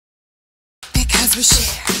Because we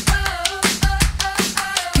share.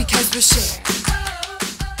 Because we share.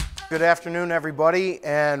 Good afternoon, everybody,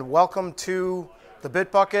 and welcome to the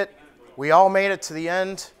Bit Bucket. We all made it to the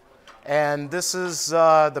end, and this is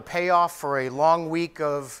the payoff for a long week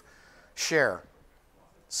of share.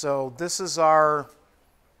 So this is our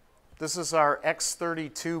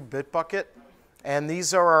x'32 Bit Bucket, and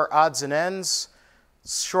these are our odds and ends,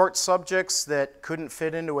 short subjects that couldn't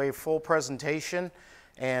fit into a full presentation.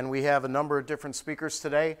 And we have a number of different speakers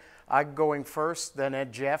today. I'm going first, then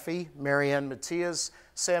Ed Jaffe, Anne Matyaz,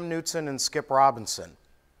 Sam Knutson, and Skip Robinson.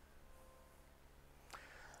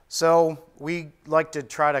 So we like to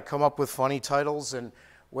try to come up with funny titles, and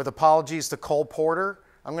with apologies to Cole Porter,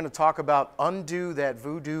 I'm going to talk about undo that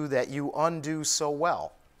voodoo that you undo so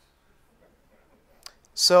well.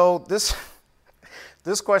 So this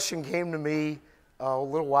question came to me a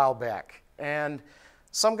little while back, and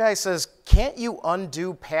some guy says, can't you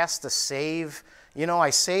undo past a save? You know, I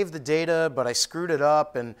saved the data, but I screwed it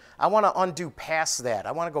up, and I want to undo past that.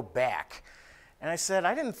 I want to go back. And I said,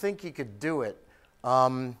 I didn't think you could do it.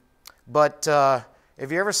 But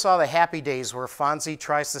if you ever saw the Happy Days where Fonzie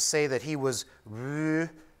tries to say that he was,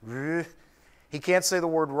 he can't say the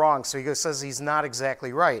word wrong, so he says he's not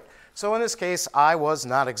exactly right. So in this case, I was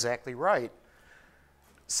not exactly right.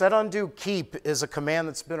 Set undo keep is a command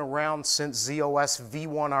that's been around since ZOS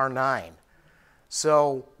V1R9.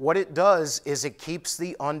 So what it does is it keeps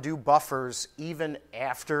the undo buffers even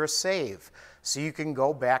after a save. So you can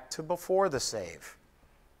go back to before the save.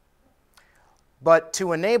 But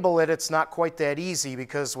to enable it, it's not quite that easy,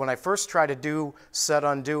 because when I first tried to do set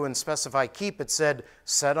undo and specify keep, it said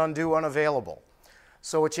set undo unavailable.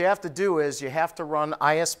 So what you have to do is you have to run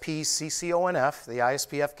ISP CCONF, the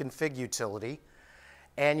ISPF config utility,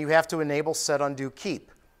 and you have to enable set undo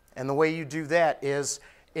keep. And the way you do that is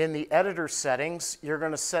in the editor settings, you're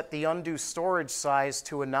going to set the undo storage size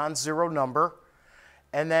to a non-zero number,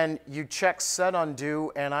 and then you check set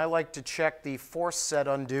undo, and I like to check the force set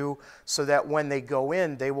undo so that when they go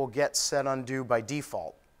in, they will get set undo by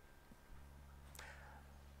default.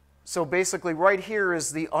 So basically right here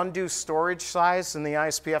is the undo storage size in the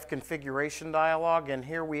ISPF configuration dialog, and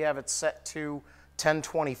here we have it set to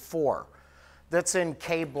 1024. That's in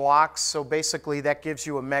K blocks, so basically that gives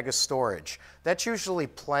you a mega storage. That's usually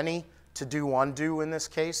plenty to do undo in this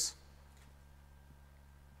case.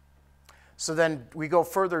 So then we go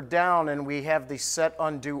further down and we have the set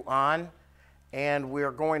undo on, and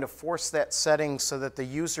we're going to force that setting so that the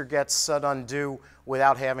user gets set undo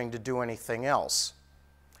without having to do anything else.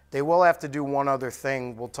 They will have to do one other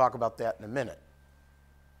thing. We'll talk about that in a minute.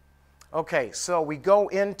 Okay, so we go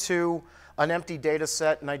into an empty data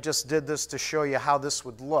set, and I just did this to show you how this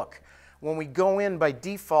would look. When we go in by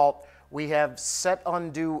default, we have set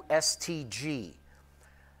undo STG.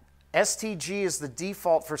 STG is the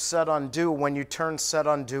default for set undo when you turn set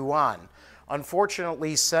undo on.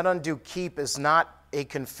 Unfortunately, set undo keep is not a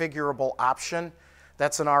configurable option.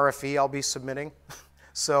 That's an RFE I'll be submitting.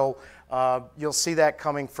 So you'll see that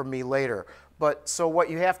coming from me later. But so what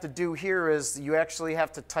you have to do here is you actually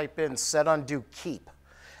have to type in set undo keep,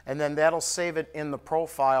 and then that'll save it in the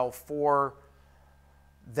profile for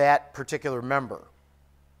that particular member.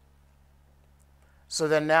 So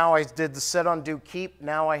then now I did the set undo keep.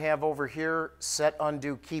 Now I have over here set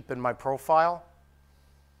undo keep in my profile.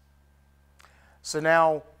 So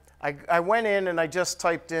now I went in and I just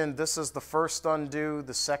typed in, this is the first undo,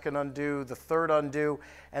 the second undo, the third undo,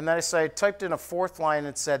 and then I typed in a fourth line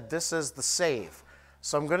and said, this is the save.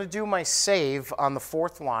 So I'm going to do my save on the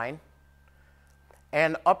fourth line.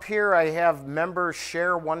 And up here I have member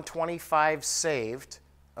share 125 saved.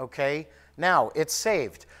 Okay, now it's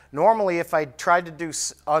saved. Normally if I tried to do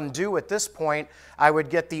undo at this point, I would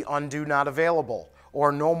get the undo not available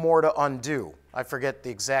or no more to undo. I forget the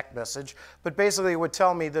exact message, but basically it would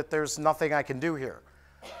tell me that there's nothing I can do here.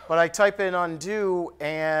 But I type in undo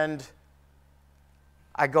and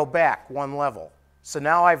I go back one level. So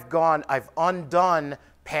now I've undone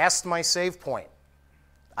past my save point.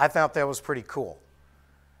 I thought that was pretty cool.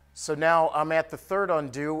 So now I'm at the third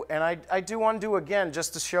undo, and I do undo again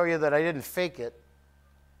just to show you that I didn't fake it.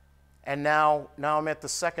 And now I'm at the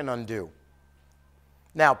second undo.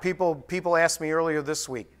 Now, people asked me earlier this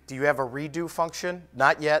week, do you have a redo function?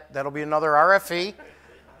 Not yet. That'll be another RFE.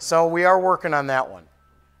 So we are working on that one.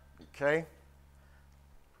 Okay?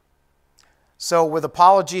 So with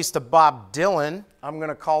apologies to Bob Dylan, I'm going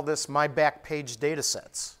to call this my back page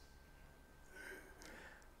datasets.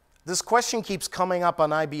 This question keeps coming up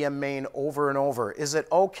on IBM main over and over. Is it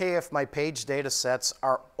okay if my page datasets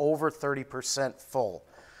are over 30% full?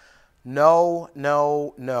 No,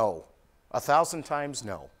 no, no. 1,000 times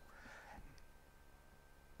no.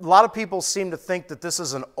 a lot of people seem to think that this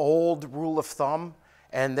is an old rule of thumb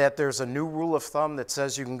and that there's a new rule of thumb that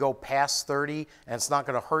says you can go past 30 and it's not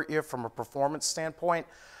going to hurt you from a performance standpoint,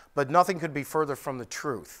 but nothing could be further from the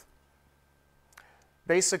truth.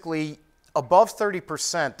 Basically, above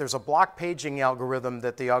 30%, there's a block paging algorithm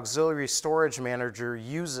that the auxiliary storage manager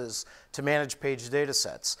uses to manage page data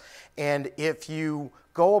sets. And if you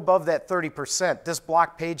go above that 30%, this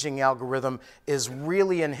block paging algorithm is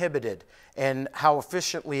really inhibited in how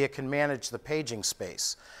efficiently it can manage the paging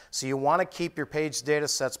space. So you want to keep your page data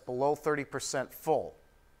sets below 30% full.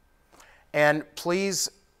 And please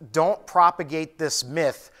don't propagate this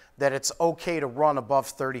myth that it's okay to run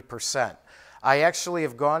above 30%. I actually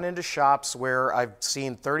have gone into shops where I've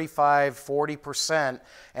seen 35, 40%,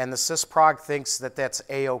 and the sysprog thinks that that's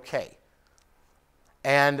A-okay.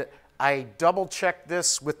 And I double-checked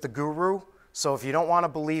this with the guru, so if you don't want to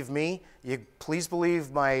believe me, please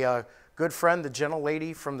believe my good friend, the gentle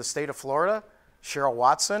lady from the state of Florida, Cheryl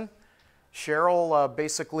Watson. Cheryl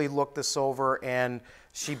basically looked this over, and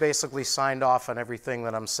she basically signed off on everything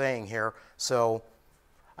that I'm saying here, so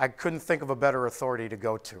I couldn't think of a better authority to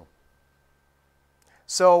go to.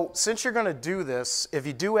 So since you're going to do this, if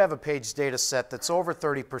you do have a page data set that's over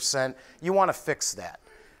 30%, you want to fix that.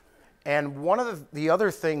 And one of the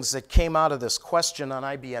other things that came out of this question on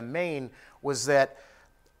IBM Main was that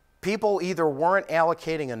people either weren't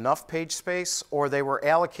allocating enough page space or they were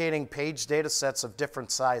allocating page data sets of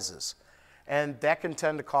different sizes. And that can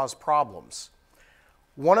tend to cause problems.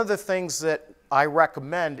 One of the things that I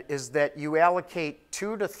recommend is that you allocate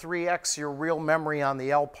 2 to 3x your real memory on the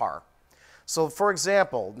LPAR. So for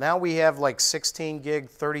example, now we have like 16 gig,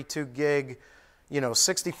 32 gig,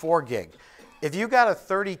 64 gig. If you got a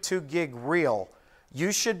 32 gig reel,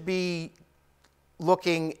 you should be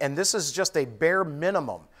looking, and this is just a bare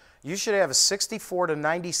minimum, you should have a 64 to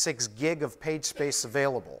 96 gig of page space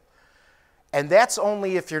available. And that's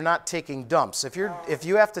only if you're not taking dumps. If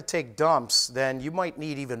you have to take dumps, then you might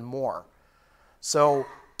need even more. So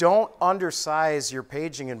don't undersize your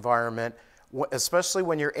paging environment, especially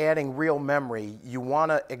when you're adding real memory. You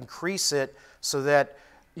want to increase it so that,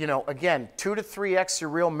 again, 2 to 3x your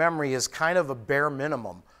real memory is kind of a bare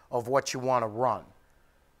minimum of what you want to run.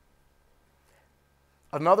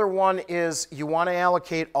 Another one is you want to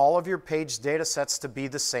allocate all of your page data sets to be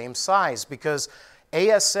the same size, because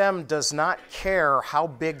ASM does not care how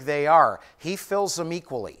big they are. He fills them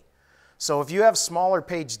equally. So if you have smaller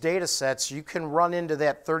page data sets, you can run into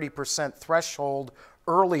that 30% threshold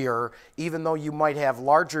earlier, even though you might have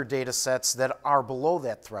larger data sets that are below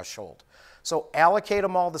that threshold. So allocate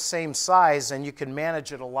them all the same size and you can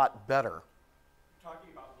manage it a lot better. You're talking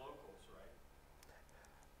about locals, right?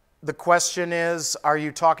 The question is, are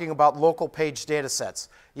you talking about local page data sets?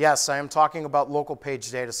 Yes, I am talking about local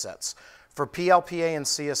page data sets. For PLPA and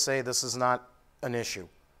CSA, this is not an issue.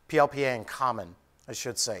 PLPA and Common, I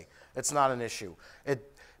should say. It's not an issue.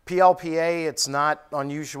 PLPA, it's not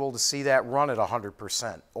unusual to see that run at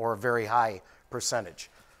 100% or a very high percentage.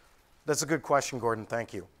 That's a good question, Gordon.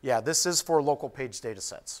 Thank you. Yeah, this is for local page data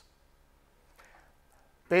sets.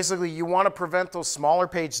 Basically, you want to prevent those smaller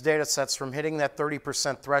page data sets from hitting that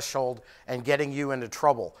 30% threshold and getting you into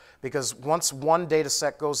trouble. Because once one data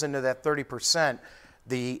set goes into that 30%,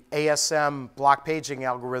 the ASM block paging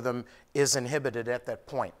algorithm is inhibited at that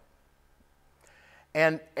point.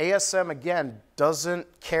 And ASM, again, doesn't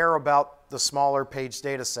care about the smaller page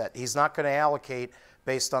data set. He's not going to allocate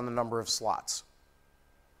based on the number of slots.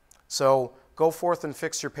 So go forth and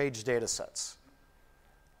fix your page data sets.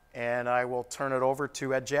 And I will turn it over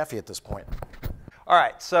to Ed Jaffe at this point. All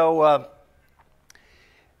right, so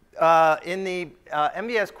in the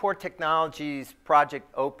MBS Core Technologies project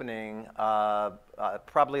opening,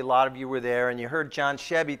 probably a lot of you were there, and you heard John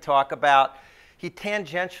Shebby talk about, he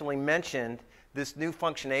tangentially mentioned this new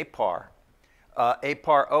function APAR,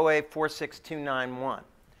 APAR OA46291.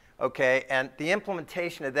 Okay, and the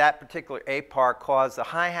implementation of that particular APAR caused the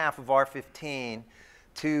high half of R15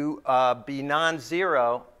 to be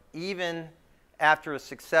non-zero even after a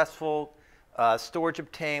successful storage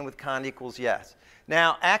obtained with cond equals yes.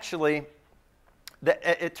 Now, actually,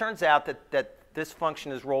 it turns out that this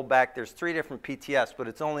function is rolled back. There's 3 different PTFs, but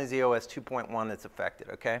it's only ZOS 2.1 that's affected,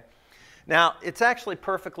 okay? Now, it's actually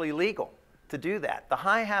perfectly legal to do that. The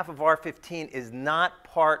high half of R15 is not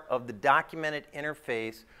part of the documented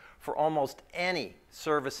interface for almost any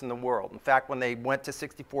service in the world. In fact, when they went to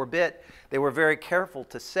 64-bit, they were very careful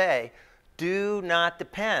to say, do not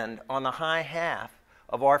depend on the high half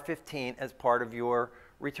of R15 as part of your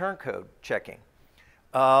return code checking.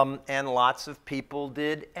 And lots of people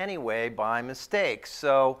did anyway by mistake.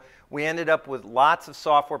 So we ended up with lots of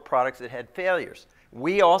software products that had failures.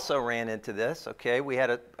 We also ran into this, okay? We had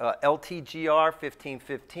a LTGR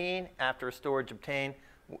 1515 after a storage obtained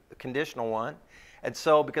conditional one. And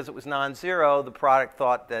so because it was non-zero, the product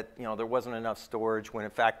thought that, you know, there wasn't enough storage when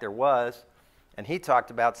in fact there was. And he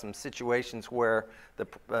talked about some situations where the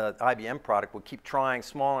IBM product would keep trying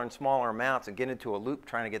smaller and smaller amounts and get into a loop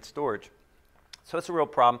trying to get storage. So it's a real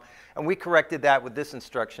problem. And we corrected that with this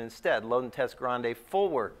instruction instead, load and test grande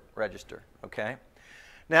forward register, okay?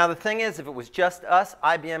 Now the thing is, if it was just us,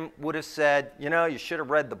 IBM would have said, you know, you should have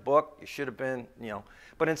read the book, you should have been, you know.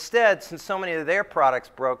 But instead, since so many of their products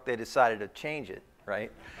broke, they decided to change it,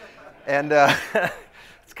 right? And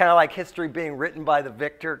it's kind of like history being written by the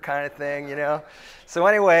victor kind of thing, you know. So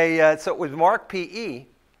anyway, so it was marked PE,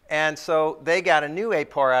 and so they got a new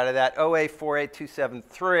APAR out of that,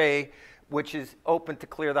 OA48273, which is open to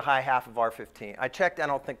clear the high half of R15. I checked, I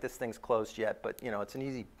don't think this thing's closed yet, but you know, it's an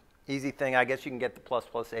easy thing. I guess you can get the plus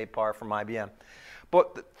APAR from IBM.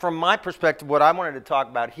 But from my perspective, what I wanted to talk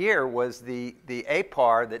about here was the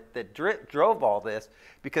APAR that drove all this,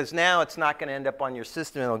 because now it's not going to end up on your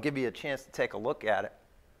system, and it'll give you a chance to take a look at it.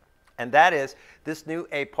 And that is this new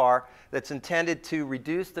APAR that's intended to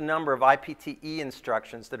reduce the number of IPTE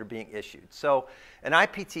instructions that are being issued. So an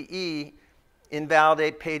IPTE,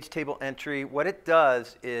 invalidate page table entry, what it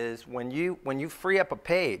does is when you free up a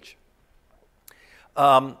page,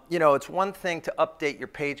 you know, it's one thing to update your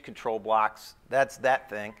page control blocks. That's that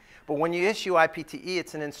thing. But when you issue IPTE,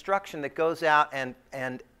 it's an instruction that goes out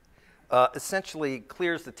and essentially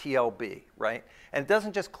clears the TLB, right? And it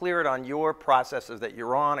doesn't just clear it on your processors that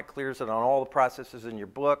you're on. It clears it on all the processors in your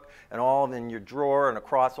book and all in your drawer and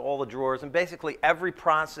across all the drawers. And basically every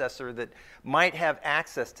processor that might have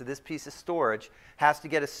access to this piece of storage has to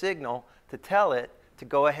get a signal to tell it to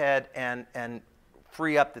go ahead and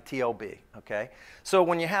free up the TLB, okay? So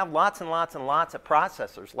when you have lots and lots and lots of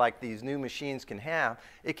processors like these new machines can have,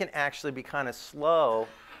 it can actually be kind of slow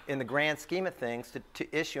in the grand scheme of things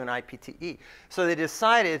to issue an IPTE. So they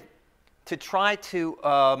decided to try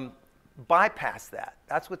to bypass that.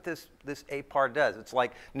 That's what this APAR does. It's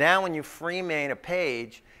like now when you free main a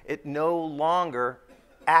page, it no longer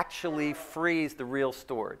actually frees the real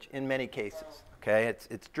storage in many cases. Okay,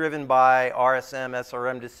 it's driven by RSM,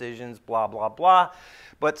 SRM decisions, blah, blah, blah.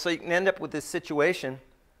 But so you can end up with this situation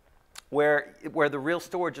where the real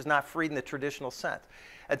storage is not freed in the traditional sense.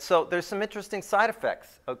 And so there's some interesting side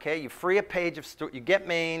effects. Okay, you free a page of storage, you get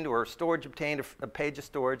mained or storage obtained a page of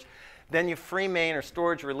storage, then you free main or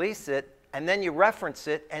storage release it, and then you reference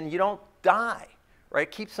it, and you don't die, right?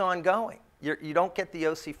 It keeps on going. You don't get the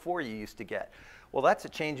OC4 you used to get. Well, that's a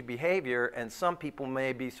change of behavior, and some people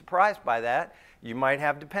may be surprised by that. You might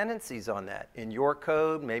have dependencies on that in your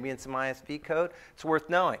code, maybe in some ISV code. It's worth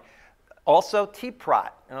knowing. Also, tprot.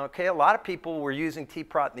 Okay, a lot of people were using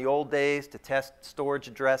tprot in the old days to test storage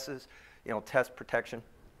addresses, you know, test protection.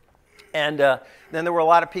 And then there were a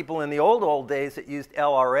lot of people in the old days that used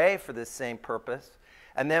LRA for this same purpose.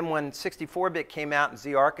 And then when 64-bit came out in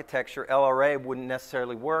Z architecture, LRA wouldn't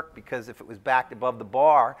necessarily work because if it was backed above the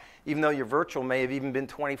bar, even though your virtual may have even been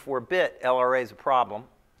 24-bit, LRA is a problem,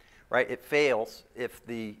 right? It fails if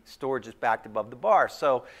the storage is backed above the bar.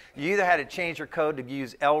 So you either had to change your code to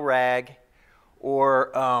use LRAG or,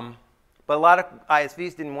 but a lot of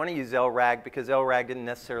ISVs didn't want to use LRAG because LRAG didn't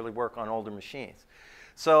necessarily work on older machines.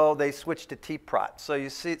 So they switched to tprot. So you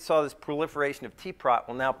saw this proliferation of tprot.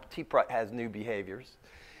 Well, now tprot has new behaviors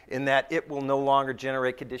in that it will no longer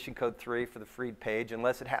generate condition code 3 for the freed page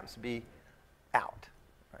unless it happens to be out,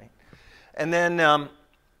 right? And then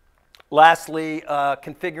lastly,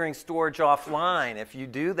 configuring storage offline. If you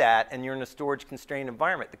do that and you're in a storage constrained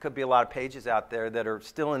environment, there could be a lot of pages out there that are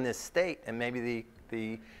still in this state, and maybe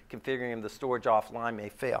the configuring of the storage offline may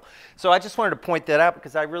fail. So I just wanted to point that out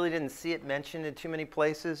because I really didn't see it mentioned in too many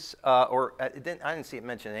places, or I didn't see it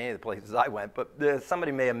mentioned in any of the places I went, but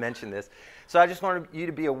somebody may have mentioned this. So I just wanted you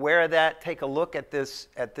to be aware of that. Take a look at this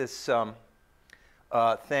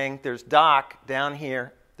thing. There's doc down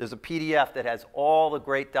here. There's a PDF that has all the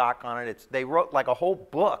great doc on it. They wrote like a whole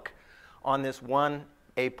book on this one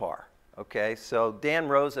APAR. Okay, so Dan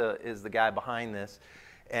Rosa is the guy behind this.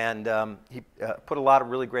 And he put a lot of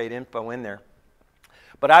really great info in there.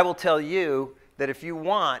 But I will tell you that if you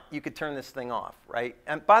want, you could turn this thing off, right?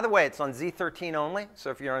 And by the way, it's on Z13 only. So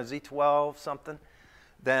if you're on Z12 something,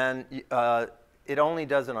 then it only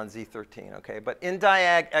does it on Z13, okay? But in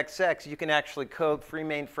diag XX, you can actually code free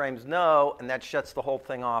mainframes no, and that shuts the whole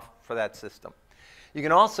thing off for that system. You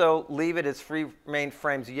can also leave it as free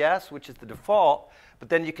mainframes yes, which is the default, but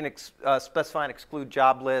then you can specify and exclude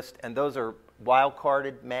job list, and those are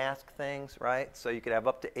wildcarded mask things, right? So you could have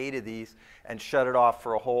up to 8 of these and shut it off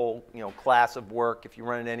for a whole, class of work if you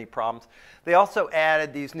run into any problems. They also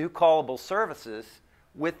added these new callable services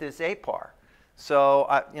with this APAR. So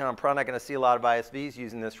I'm probably not going to see a lot of ISVs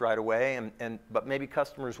using this right away, but maybe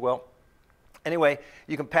customers will. Anyway,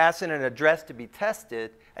 you can pass in an address to be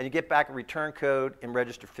tested, and you get back a return code in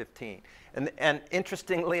register 15. And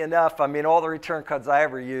interestingly enough, I mean, all the return codes I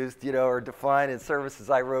ever used, or defined in services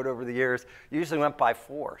I wrote over the years, usually went by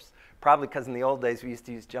 4s. Probably because in the old days we used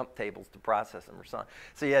to use jump tables to process them or something.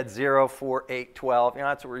 So you had 0, 4, 8, 12.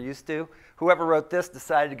 That's what we're used to. Whoever wrote this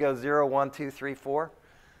decided to go 0, 1, 2, 3, 4.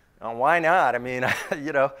 Why not? I mean,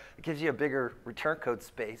 it gives you a bigger return code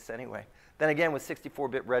space anyway. Then again, with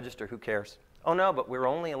 64-bit register, who cares? Oh no, but we're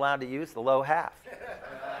only allowed to use the low half.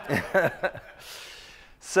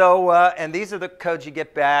 So, and these are the codes you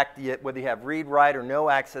get back, whether you have read, write, or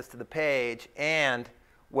no access to the page, and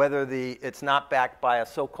whether it's not backed by a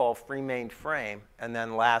so-called free mainframe. And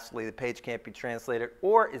then lastly, the page can't be translated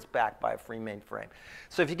or is backed by a free mainframe.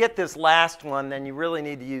 So if you get this last one, then you really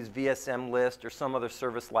need to use VSM list or some other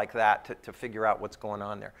service like that to figure out what's going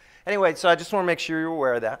on there. Anyway, so I just want to make sure you're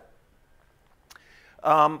aware of that.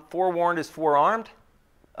 Forewarned is forearmed.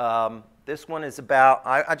 This one is about,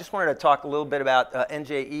 I just wanted to talk a little bit about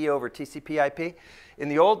NJE over TCP/IP. In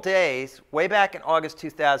the old days, way back in August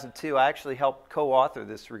 2002, I actually helped co-author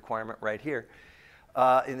this requirement right here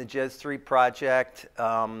in the JES3 project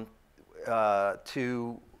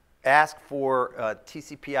to ask for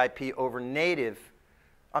TCP/IP over native,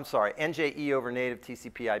 NJE over native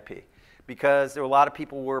TCP/IP. Because there were a lot of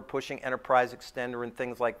people who were pushing enterprise extender and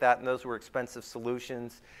things like that, and those were expensive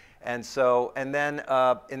solutions. And then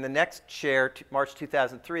in the next chair, March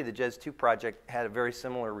 2003, the JES2 project had a very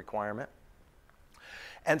similar requirement.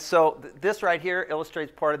 And so this right here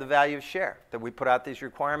illustrates part of the value of share, that we put out these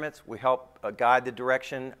requirements. We help guide the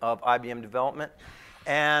direction of IBM development.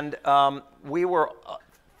 And we were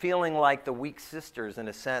feeling like the weak sisters, in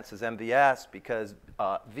a sense, as MVS, because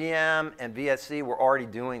VM and VSC were already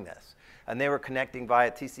doing this. And they were connecting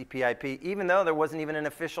via TCP/IP, even though there wasn't even an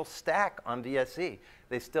official stack on VSC.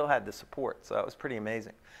 They still had the support, so that was pretty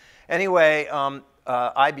amazing. Anyway,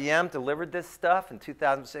 IBM delivered this stuff in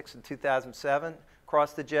 2006 and 2007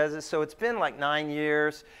 across the JESs. So it's been like 9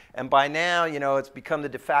 years, and by now, it's become the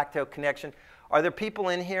de facto connection. Are there people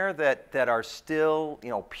in here that are still,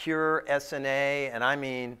 pure SNA, and I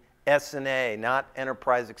mean SNA, not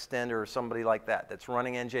Enterprise Extender or somebody like that, that's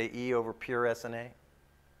running NJE over pure SNA?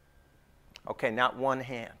 Okay, not one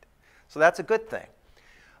hand. So that's a good thing.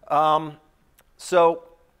 So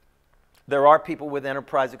there are people with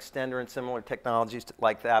Enterprise Extender and similar technologies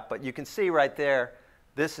like that, but you can see right there,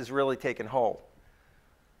 this is really taking hold.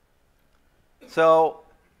 So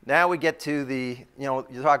now we get to the, you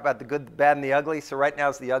talk about the good, the bad, and the ugly. So right now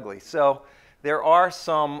is the ugly. So there are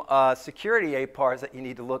some security APARs that you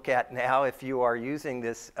need to look at now if you are using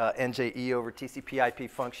this NJE over TCP/IP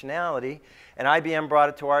functionality. And IBM brought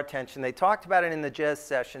it to our attention. They talked about it in the JES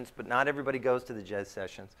sessions, but not everybody goes to the JES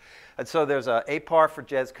sessions. And so there's an APAR for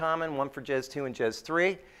JES Common, one for JES2 and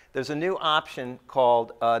JES3. There's a new option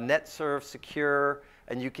called NetServe Secure,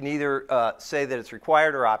 and you can either say that it's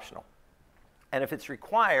required or optional. And if it's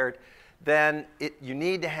required, then you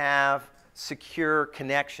need to have secure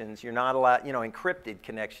connections. You're not allowed, encrypted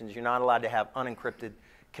connections. You're not allowed to have unencrypted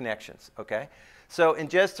connections, okay? So in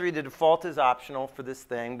JES3, the default is optional for this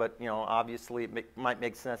thing, but, obviously it might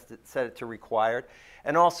make sense to set it to required.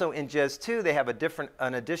 And also in JES2, they have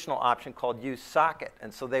an additional option called use socket.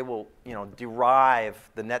 And so they will, derive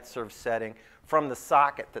the NetServe setting from the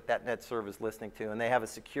socket that NetServe is listening to. And they have a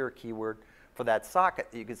secure keyword for that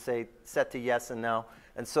socket that you could say set to yes and no.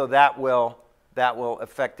 And so that will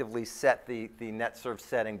effectively set the NetServe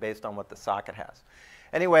setting based on what the socket has.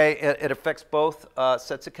 Anyway, it affects both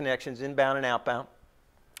sets of connections, inbound and outbound.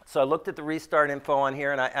 So I looked at the restart info on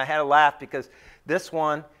here, and I had a laugh because this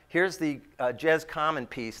one, here's the JES Common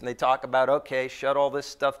piece, and they talk about, okay, shut all this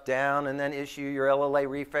stuff down and then issue your LLA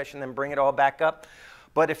refresh and then bring it all back up.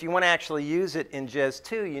 But if you want to actually use it in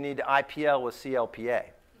JES2, you need to IPL with CLPA.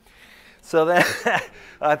 So then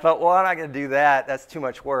I thought, well, I'm not going to do that. That's too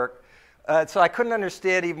much work. So I couldn't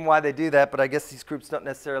understand even why they do that, but I guess these groups don't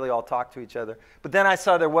necessarily all talk to each other. But then I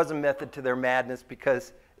saw there was a method to their madness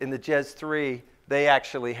because in the JES3, they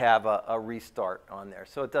actually have a restart on there.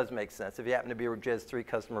 So it does make sense. If you happen to be a JES3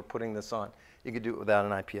 customer putting this on, you could do it without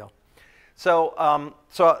an IPL. So,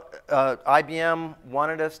 IBM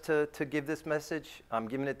wanted us to give this message. I'm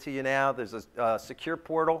giving it to you now. There's a secure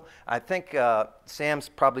portal. I think Sam's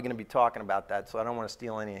probably going to be talking about that, so I don't want to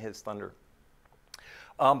steal any of his thunder.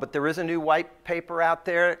 But there is a new white paper out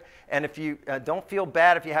there, and if you don't feel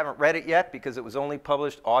bad if you haven't read it yet, because it was only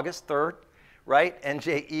published August 3rd, right?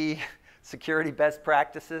 NJE security best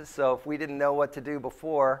practices. So if we didn't know what to do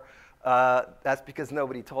before, that's because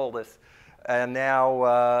nobody told us. And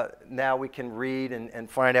now we can read and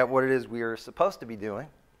find out what it is we are supposed to be doing,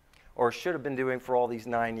 or should have been doing for all these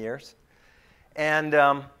 9 years. And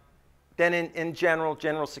then in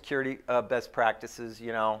general security best practices,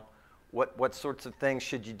 you know, what sorts of things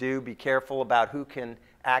should you do? Be careful about who can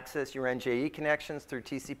access your NJE connections through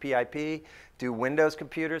TCP/IP. Do Windows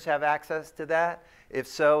computers have access to that? If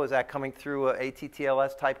so, is that coming through a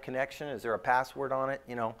ATTLS type connection? Is there a password on it?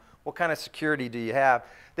 You know, what kind of security do you have?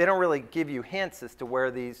 They don't really give you hints as to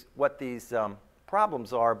what these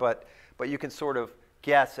problems are, but you can sort of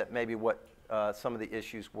guess at maybe what some of the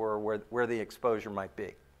issues were, where the exposure might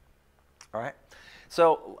be. All right.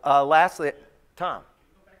 So lastly, Tom.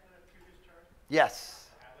 Yes.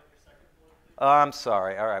 Oh, I'm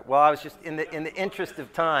sorry. All right. Well, I was just in the interest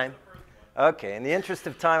of time. Okay. In the interest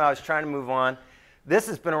of time, I was trying to move on. This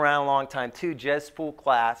has been around a long time too. JESSpool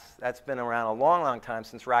class. That's been around a long time,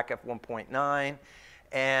 since RACF 1.9.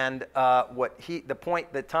 And the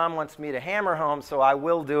point that Tom wants me to hammer home, so I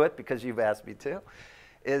will do it because you've asked me to,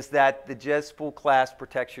 is that the JESSpool class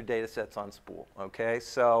protects your data sets on spool. Okay.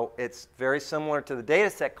 So it's very similar to the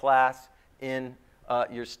dataset class in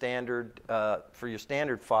your standard for your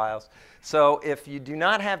standard files. So if you do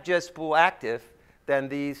not have JESSpool active, then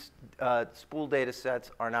these spool data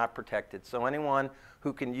sets are not protected. So anyone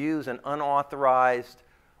who can use an unauthorized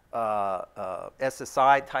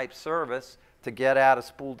SSI type service to get out a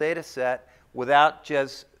spool data set without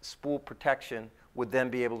JESSpool protection would then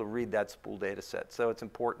be able to read that spool data set. So it's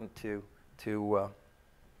important to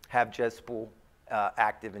have JESSpool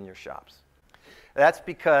active in your shops. That's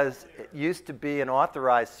because it used to be an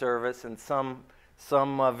authorized service, and some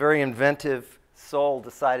very inventive soul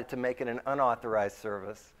decided to make it an unauthorized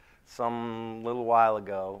service some little while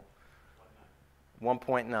ago.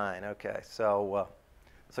 1.9. Okay, so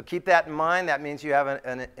keep that in mind. That means you have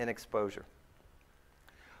an exposure.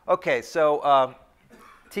 Okay, so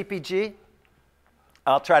TPG.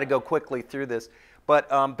 I'll try to go quickly through this.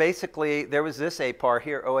 But basically, there was this APAR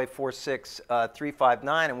here,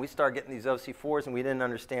 0846359, and we started getting these OC4s, and we didn't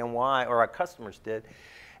understand why, or our customers did.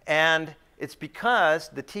 And it's because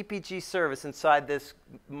the TPG service inside this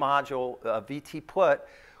module, VT_put,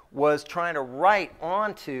 was trying to write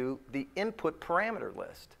onto the input parameter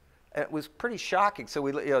list. And it was pretty shocking. So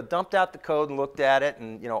we dumped out the code and looked at it,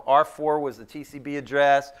 and R4 was the TCB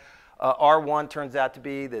address. R1 turns out to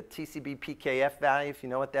be the TCB PKF value, if you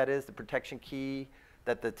know what that is, the protection key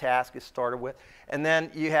that the task is started with. And then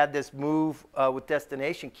you had this move with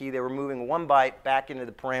destination key. They were moving 1 byte back into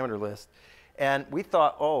the parameter list. And we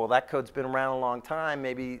thought, oh, well, that code's been around a long time.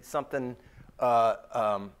 Maybe something,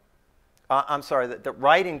 I'm sorry, the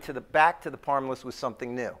writing back to the param list was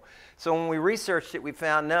something new. So when we researched it, we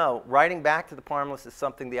found, no, writing back to the param list is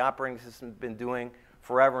something the operating system's been doing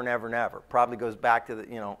forever and ever and ever. Probably goes back to the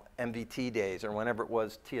MVT days or whenever it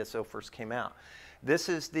was TSO first came out. This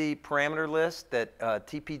is the parameter list that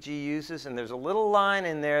TPG uses, and there's a little line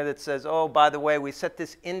in there that says, oh, by the way, we set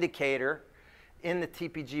this indicator in the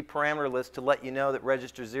TPG parameter list to let you know that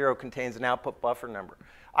register 0 contains an output buffer number.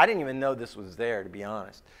 I didn't even know this was there, to be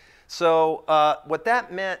honest. So what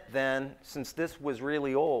that meant then, since this was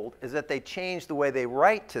really old, is that they changed the way they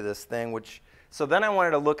write to this thing, so then I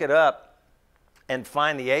wanted to look it up and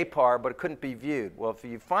find the APAR, but it couldn't be viewed. Well, if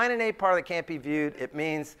you find an APAR that can't be viewed, it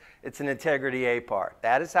means it's an integrity APAR.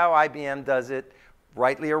 That is how IBM does it,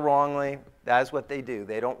 rightly or wrongly. That is what they do.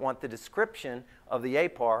 They don't want the description of the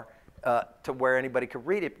APAR to where anybody could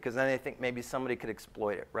read it, because then they think maybe somebody could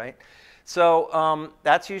exploit it, right? So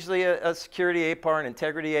that's usually a security APAR, an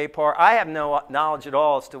integrity APAR. I have no knowledge at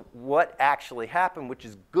all as to what actually happened, which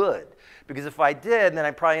is good, because if I did, then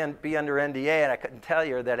I'd probably be under NDA, and I couldn't tell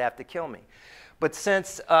you, or they'd have to kill me. But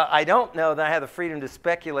since I don't know, then I have the freedom to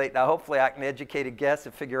speculate. Now, hopefully, I can educate a guess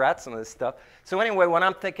and figure out some of this stuff. So anyway, what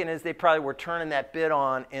I'm thinking is they probably were turning that bit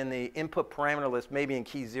on in the input parameter list, maybe in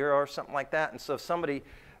key 0 or something like that. And so if somebody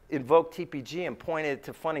invoked TPG and pointed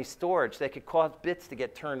to funny storage, they could cause bits to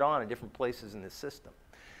get turned on in different places in the system.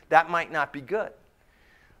 That might not be good.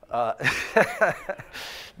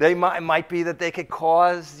 It might be that they could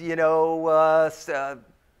cause,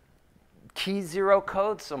 key 0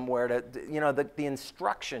 code somewhere to, the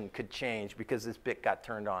instruction could change because this bit got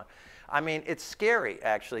turned on. I mean, it's scary,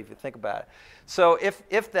 actually, if you think about it. So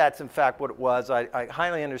if that's in fact what it was, I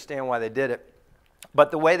highly understand why they did it. But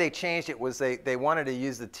the way they changed it was they wanted to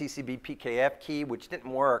use the TCB PKF key, which didn't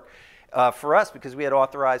work. for us because we had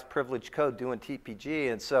authorized privileged code doing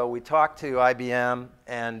TPG. And so we talked to IBM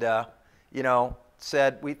and,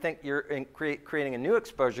 said, we think you're creating a new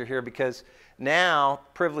exposure here because now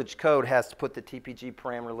privileged code has to put the TPG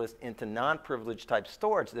parameter list into non-privileged type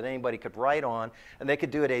storage that anybody could write on, and they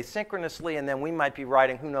could do it asynchronously, and then we might be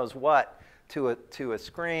writing who knows what to a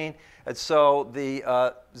screen. And so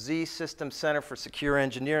the Z System Center for Secure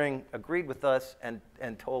Engineering agreed with us and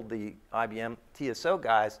told the IBM TSO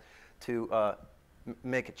guys to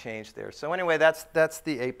make a change there. So anyway, that's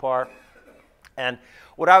the APAR. And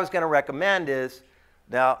what I was going to recommend is,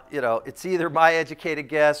 now, it's either my educated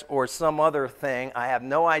guess or some other thing. I have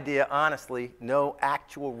no idea, honestly, no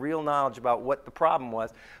actual real knowledge about what the problem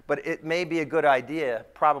was. But it may be a good idea,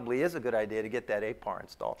 probably is a good idea, to get that APAR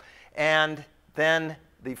installed. And then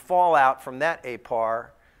the fallout from that APAR,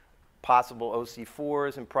 possible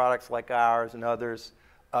OC4s and products like ours and others,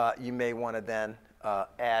 you may want to then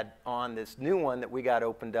add on this new one that we got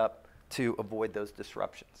opened up to avoid those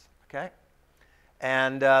disruptions. Okay?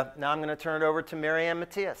 And now I'm going to turn it over to Anne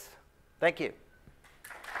Matyaz. Thank you.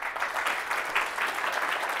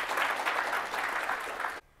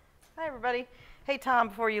 Hi, everybody. Hey, Tom,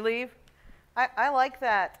 before you leave, I like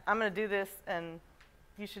that. I'm going to do this, and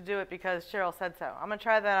you should do it because Cheryl said so. I'm going to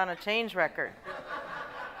try that on a change record.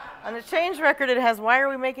 On the change record, it has, why are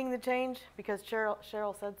we making the change? Because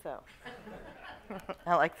Cheryl said so.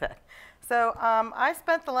 I like that. So I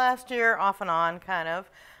spent the last year off and on, kind of,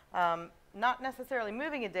 not necessarily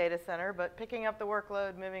moving a data center, but picking up the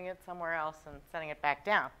workload, moving it somewhere else, and setting it back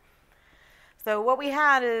down. So what we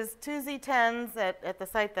had is two Z10s at the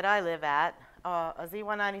site that I live at, a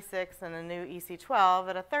Z196 and a new EC12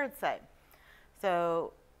 at a third site.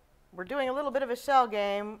 So we're doing a little bit of a shell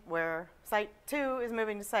game where site 2 is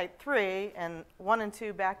moving to site 3, and 1 and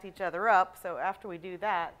 2 backed each other up. So after we do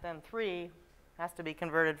that, then 3 has to be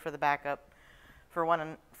converted for the backup for 1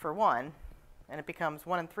 and for 1. And it becomes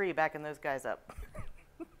 1 and 3 backing those guys up.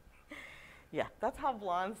 Yeah, that's how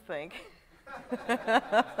blondes think.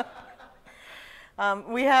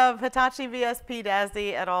 We have Hitachi VSP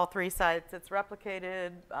DASD at all 3 sites. It's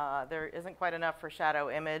replicated. There isn't quite enough for shadow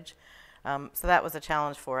image. So that was a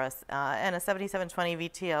challenge for us. And a 7720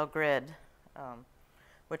 VTL grid,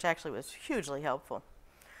 which actually was hugely helpful.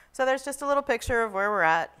 So there's just a little picture of where we're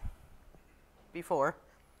at before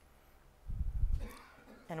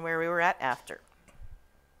and where we were at after.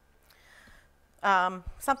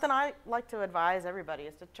 Something I like to advise everybody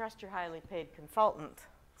is to trust your highly paid consultant.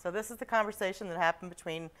 So this is the conversation that happened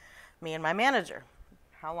between me and my manager.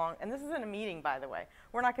 How long, and this isn't a meeting, by the way.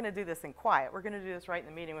 We're not going to do this in quiet. We're going to do this right in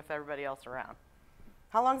the meeting with everybody else around.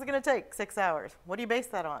 How long is it going to take? 6 hours. What do you base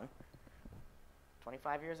that on?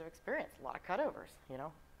 25 years of experience, a lot of cutovers,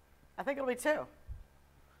 I think it'll be 2.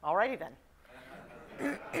 All righty then.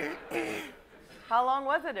 How long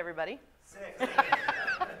was it, everybody? 6.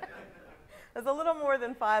 It's a little more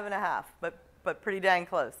than 5.5, but pretty dang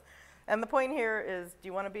close. And the point here is, do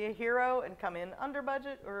you want to be a hero and come in under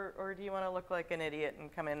budget, or do you want to look like an idiot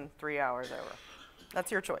and come in 3 hours over?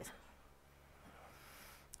 That's your choice.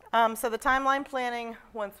 So the timeline planning,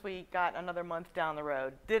 once we got another month down the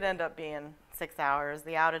road, did end up being 6 hours.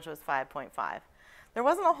 The outage was 5.5. There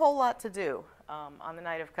wasn't a whole lot to do on the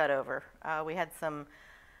night of cutover. We had some,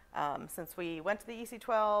 since we went to the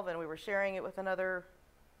EC12 and we were sharing it with another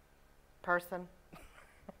person,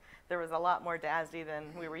 there was a lot more DASD than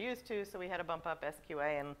we were used to, so we had to bump up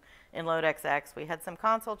SQA in LoadXX. We had some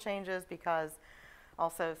console changes because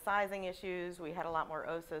also sizing issues. We had a lot more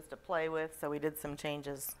OSAs to play with, so we did some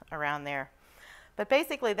changes around there. But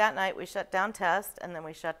basically that night we shut down test, and then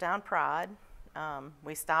we shut down prod.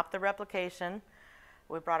 We stopped the replication.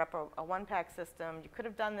 We brought up a one-pack system. You could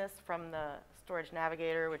have done this from the Storage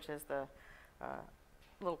Navigator, which is the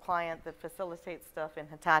little client that facilitates stuff in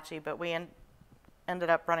Hitachi, but we ended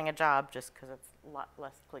up running a job just because it's a lot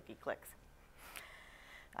less clicky clicks.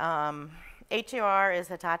 HUR is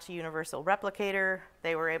Hitachi Universal Replicator.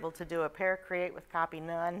 They were able to do a pair create with copy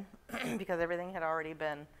none because everything had already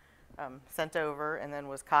been sent over and then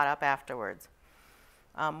was caught up afterwards.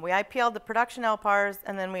 We IPL'd the production LPARs,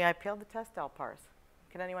 and then we IPL'd the test LPARs.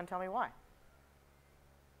 Can anyone tell me why?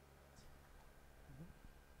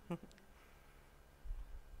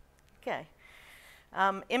 Okay.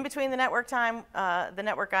 In between the network time, the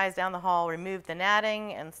network guys down the hall removed the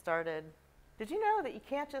natting and started. Did you know that you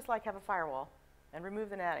can't just like have a firewall and remove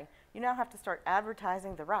the natting? You now have to start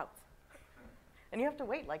advertising the routes. And you have to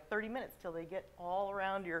wait like 30 minutes till they get all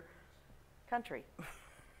around your country.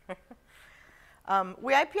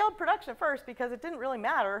 We IPL'd production first because it didn't really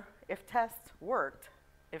matter if tests worked,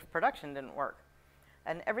 if production didn't work.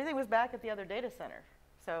 And everything was back at the other data center.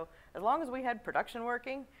 So as long as we had production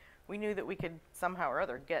working, we knew that we could somehow or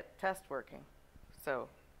other get test working. So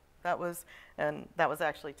that was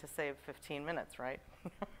actually to save 15 minutes, right?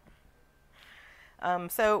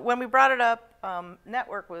 So when we brought it up,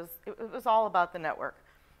 network it was all about the network.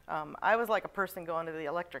 I was like a person going to the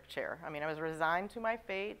electric chair. I mean, I was resigned to my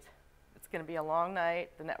fate. It's going to be a long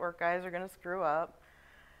night. The network guys are going to screw up.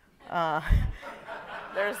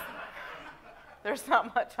 There's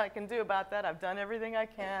not much I can do about that. I've done everything I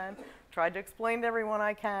can, tried to explain to everyone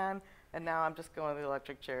I can, and now I'm just going to the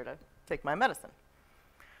electric chair to take my medicine.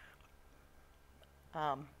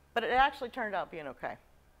 But it actually turned out being okay.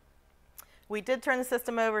 We did turn the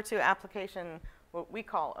system over to application, what we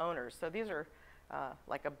call owners. So these are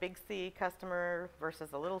like a big C customer versus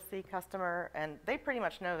a little c customer, and they pretty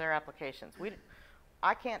much know their applications.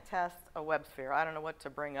 I can't test a WebSphere. I don't know what to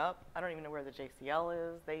bring up. I don't even know where the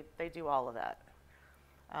JCL is. They do all of that.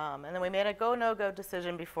 And then we made a go, no-go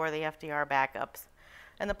decision before the FDR backups.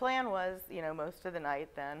 And the plan was, most of the night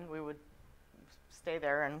then we would stay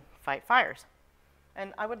there and fight fires.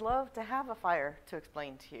 And I would love to have a fire to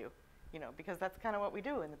explain to you, because that's kind of what we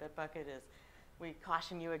do in the Bitbucket is we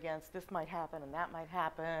caution you against this might happen and that might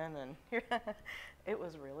happen. And it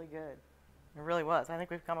was really good. It really was. I think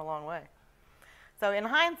we've come a long way. So in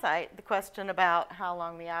hindsight, the question about how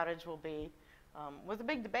long the outage will be was a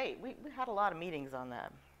big debate. We had a lot of meetings on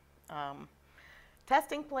that.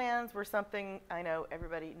 Testing plans were something I know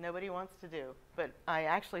nobody wants to do, but I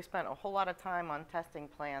actually spent a whole lot of time on testing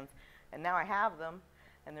plans, and now I have them,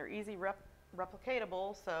 and they're easy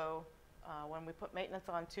replicatable, so when we put maintenance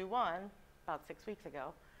on 2.1, about 6 weeks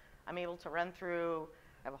ago, I'm able to run through,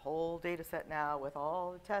 I have a whole data set now with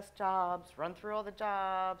all the test jobs, run through all the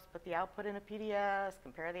jobs, put the output in a PDS,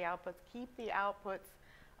 compare the outputs, keep the outputs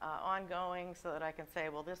ongoing so that I can say,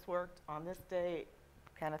 well, this worked on this date,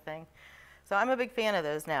 kind of thing. So I'm a big fan of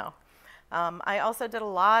those now. I also did a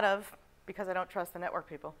lot of, because I don't trust the network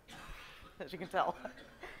people, as you can tell,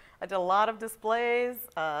 I did a lot of displays,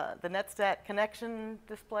 the NetStat connection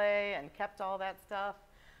display, and kept all that stuff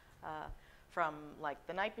from like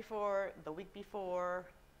the night before, the week before,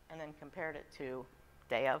 and then compared it to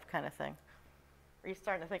day of kind of thing. Are you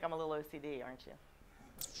starting to think I'm a little OCD, aren't you?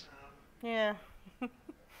 Yeah.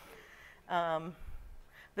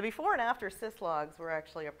 The before and after syslogs were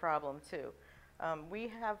actually a problem too.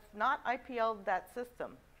 We have not IPL'd that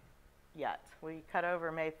system yet. We cut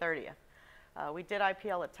over May 30th. We did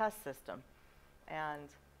IPL a test system, and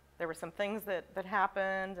there were some things that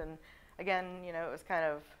happened, and again,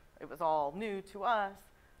 it was all new to us,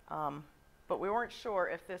 but we weren't sure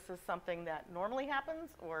if this is something that normally happens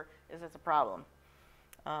or is this a problem.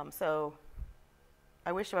 So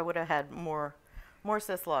I wish I would have had more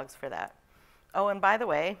syslogs for that. Oh, and by the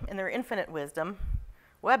way, in their infinite wisdom,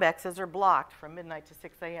 WebExes are blocked from midnight to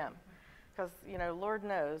 6 a.m. Because, Lord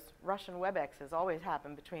knows, Russian WebExes always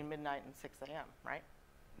happen between midnight and 6 a.m., right?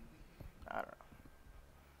 I don't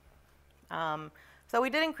know. So we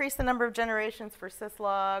did increase the number of generations for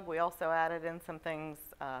syslog. We also added in some things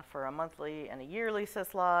for a monthly and a yearly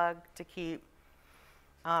syslog to keep.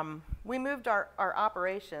 We moved our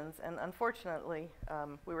operations, and unfortunately,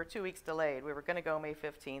 we were 2 weeks delayed. We were going to go May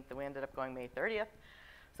 15th, and we ended up going May 30th.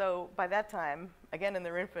 So by that time, again, in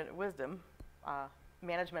their infinite wisdom,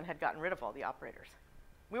 management had gotten rid of all the operators.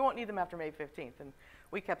 We won't need them after May 15th, and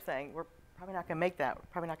we kept saying, we're probably not going to make that. We're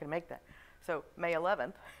probably not going to make that. So May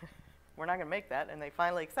 11th, we're not going to make that, and they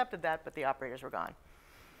finally accepted that, but the operators were gone.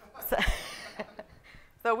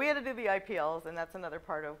 So we had to do the IPLs, and that's another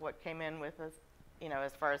part of what came in with us,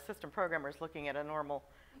 as far as system programmers looking at a normal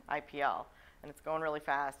IPL. And it's going really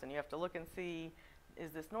fast, and you have to look and see,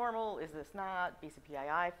 is this normal? Is this not?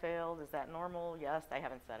 BCPII failed. Is that normal? Yes, I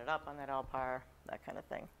haven't set it up on that LPAR, that kind of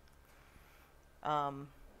thing.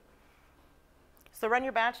 So run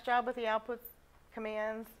your batch job with the output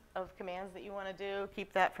commands that you want to do.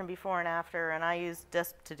 Keep that from before and after, and I use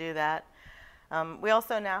DISP to do that. We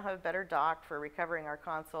also now have better dock for recovering our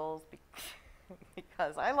consoles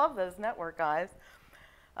because I love those network guys.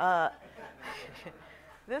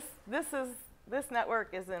 This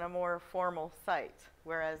network is in a more formal site,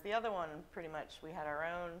 whereas the other one, pretty much, we had our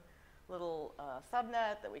own little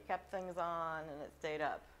subnet that we kept things on, and it stayed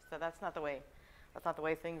up. So that's not the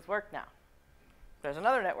way things work now. There's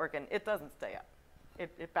another network, and it doesn't stay up.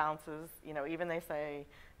 It bounces. Even they say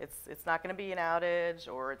it's not going to be an outage,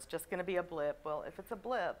 or it's just going to be a blip. Well, if it's a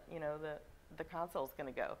blip, the console's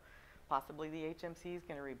going to go. Possibly the HMC is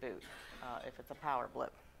going to reboot if it's a power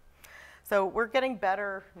blip. So we're getting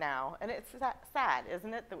better now, and it's sad,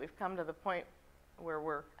 isn't it, that we've come to the point where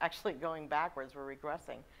we're actually going backwards, we're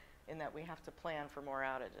regressing, in that we have to plan for more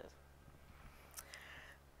outages.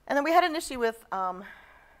 And then we had an issue with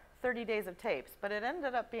 30 days of tapes, but it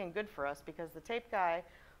ended up being good for us because the tape guy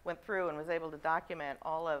went through and was able to document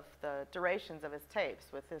all of the durations of his tapes.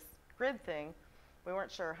 With this grid thing, we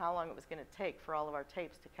weren't sure how long it was going to take for all of our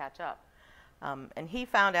tapes to catch up. And he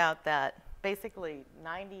found out that basically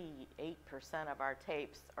 98% of our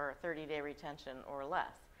tapes are 30-day retention or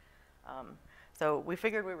less. So we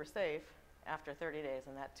figured we were safe after 30 days,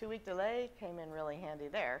 and that 2-week delay came in really handy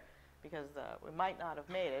there because we might not have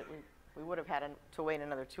made it. We would have had to wait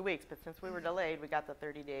another 2 weeks, but since we were delayed, we got the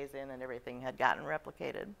 30 days in and everything had gotten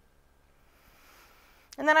replicated.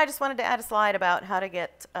 And then I just wanted to add a slide about how to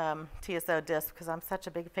get TSO disk because I'm such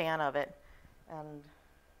a big fan of it. And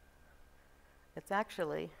it's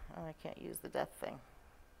actually, oh, I can't use the death thing.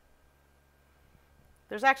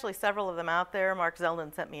 There's actually several of them out there. Mark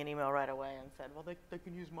Zeldin sent me an email right away and said, well, they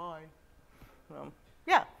can use mine.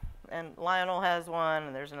 Yeah, and Lionel has one,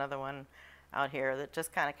 and there's another one out here that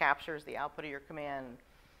just kind of captures the output of your command.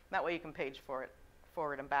 That way you can page for it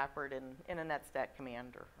forward and backward in a netstat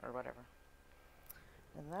command or whatever.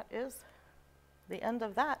 And that is the end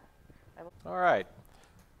of that. All right.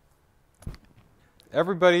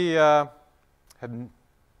 Everybody has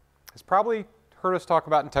probably heard us talk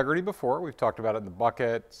about integrity before. We've talked about it in the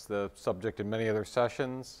buckets, the subject in many other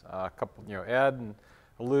sessions. A couple, Ed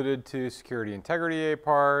alluded to security integrity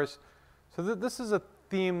APARs. So this is a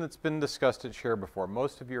theme that's been discussed at Share before.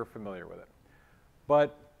 Most of you are familiar with it.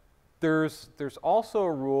 But there's also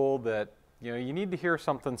a rule that you need to hear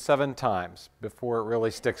something 7 times before it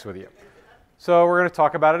really sticks with you. So we're going to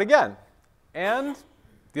talk about it again. And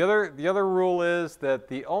the other rule is that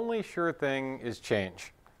the only sure thing is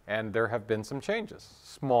change. And there have been some changes,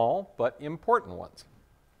 small but important ones.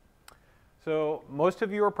 So most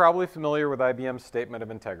of you are probably familiar with IBM's Statement of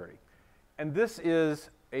Integrity. And this is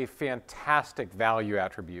a fantastic value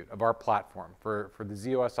attribute of our platform for the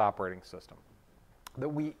z/OS operating system.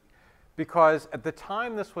 Because at the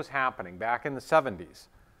time this was happening, back in the 70s,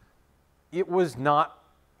 it was not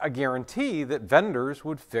a guarantee that vendors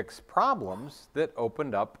would fix problems that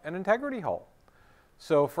opened up an integrity hole.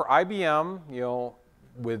 So for IBM,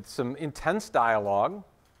 with some intense dialogue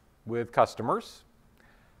with customers,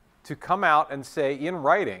 to come out and say in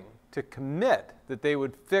writing, to commit that they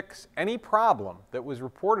would fix any problem that was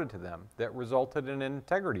reported to them that resulted in an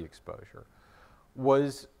integrity exposure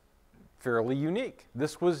was fairly unique.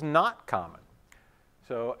 This was not common.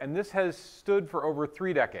 So, and this has stood for over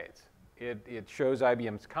 3 decades. It shows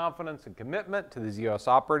IBM's confidence and commitment to the z/OS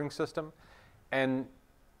operating system. And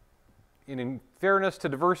in fairness to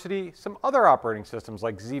diversity, some other operating systems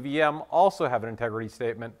like ZVM also have an integrity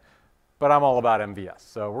statement, but I'm all about MVS.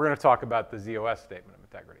 So we're going to talk about the z/OS statement of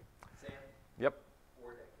integrity. Sam? Yep.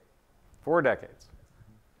 4 decades. 4 decades.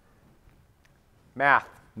 Math,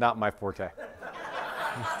 not my forte.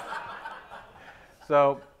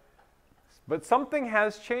 So, but something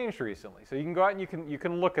has changed recently. So you can go out and you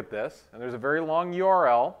can look at this, and there's a very long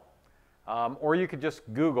URL, or you could just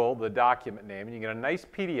Google the document name, and you get a nice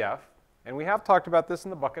PDF. And we have talked about this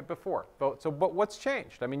in the bucket before. But what's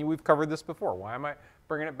changed? I mean, we've covered this before. Why am I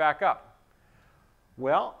bringing it back up?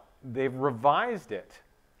 Well, they've revised it,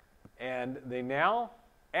 and they now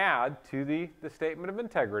add to the Statement of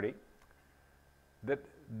Integrity that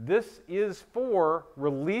this is for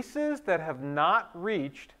releases that have not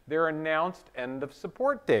reached their announced end of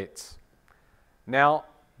support dates. Now,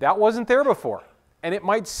 that wasn't there before, and it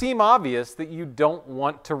might seem obvious that you don't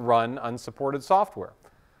want to run unsupported software.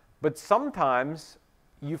 But sometimes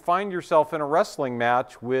you find yourself in a wrestling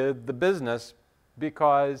match with the business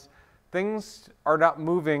because things are not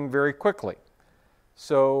moving very quickly.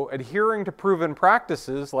 So adhering to proven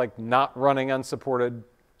practices like not running unsupported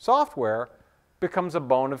software becomes a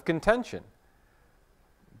bone of contention.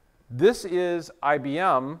 This is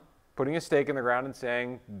IBM putting a stake in the ground and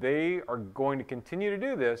saying they are going to continue to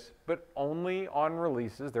do this, but only on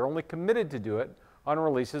releases. They're only committed to do it on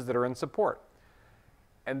releases that are in support.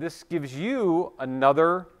 And this gives you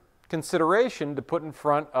another consideration to put in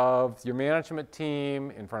front of your management team,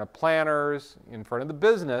 in front of planners, in front of the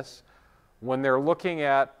business, when they're looking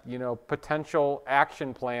at potential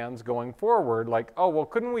action plans going forward, like, oh, well,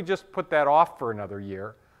 couldn't we just put that off for another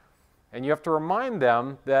year? And you have to remind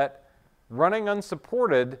them that running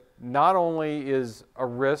unsupported not only is a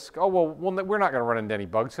risk, oh, well we're not going to run into any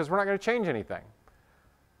bugs because we're not going to change anything,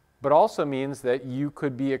 but also means that you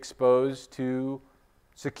could be exposed to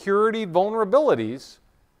security vulnerabilities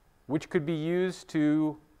which could be used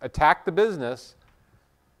to attack the business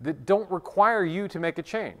that don't require you to make a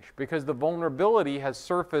change because the vulnerability has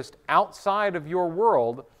surfaced outside of your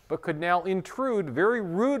world but could now intrude very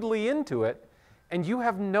rudely into it and you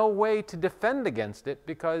have no way to defend against it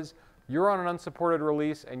because you're on an unsupported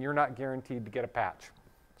release and you're not guaranteed to get a patch.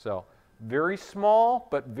 So very small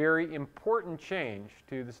but very important change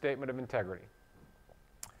to the statement of integrity.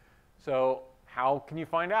 So how can you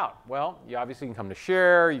find out? Well, you obviously can come to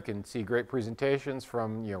Share, you can see great presentations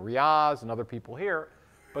from Riaz and other people here,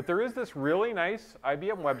 but there is this really nice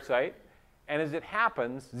IBM website, and as it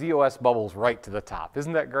happens, ZOS bubbles right to the top.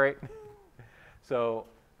 Isn't that great? So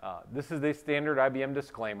this is the standard IBM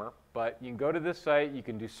disclaimer, but you can go to this site, you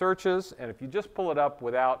can do searches, and if you just pull it up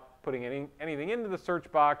without putting anything into the search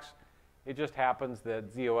box, it just happens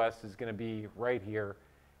that ZOS is going to be right here.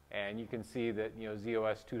 And you can see that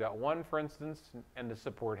ZOS 2.1, for instance, end of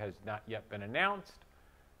support has not yet been announced.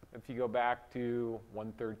 If you go back to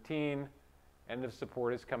 1.13, end of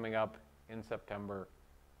support is coming up in September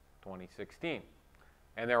 2016.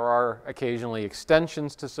 And there are occasionally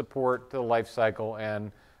extensions to support the life cycle,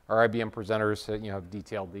 and our IBM presenters have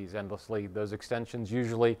detailed these endlessly. Those extensions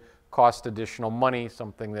usually cost additional money,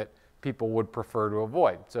 something that people would prefer to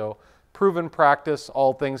avoid. So proven practice,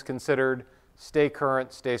 all things considered, stay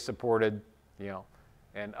current, stay supported,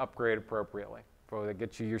 and upgrade appropriately. So that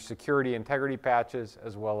gets you your security integrity patches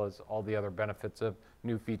as well as all the other benefits of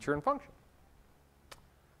new feature and function.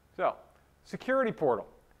 So, security portal.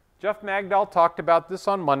 Jeff Magdahl talked about this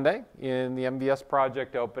on Monday in the MVS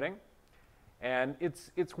project opening. And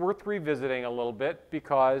it's worth revisiting a little bit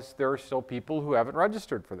because there are still people who haven't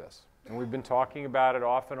registered for this. And we've been talking about it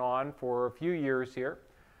off and on for a few years here.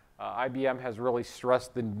 IBM has really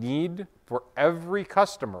stressed the need for every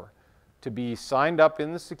customer to be signed up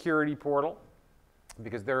in the security portal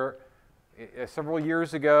because several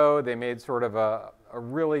years ago they made sort of a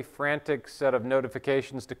really frantic set of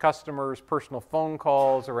notifications to customers, personal phone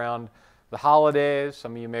calls around the holidays.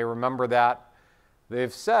 Some of you may remember that.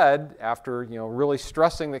 They've said, after really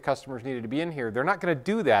stressing that customers needed to be in here, they're not going to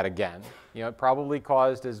do that again. It probably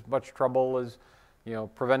caused as much trouble as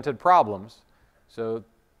prevented problems. So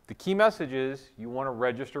the key message is you want to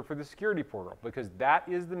register for the security portal because that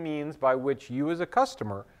is the means by which you as a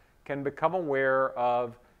customer can become aware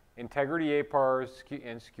of integrity APARs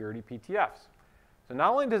and security PTFs. So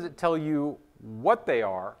not only does it tell you what they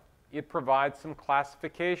are, it provides some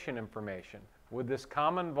classification information with this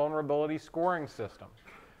common vulnerability scoring system.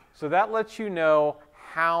 So that lets you know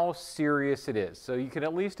how serious it is. So you can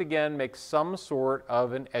at least, again, make some sort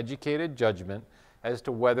of an educated judgment as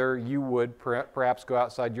to whether you would perhaps go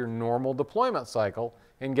outside your normal deployment cycle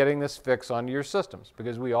in getting this fix onto your systems.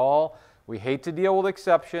 Because we hate to deal with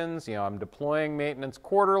exceptions. I'm deploying maintenance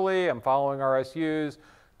quarterly, I'm following RSUs.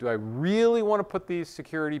 Do I really want to put these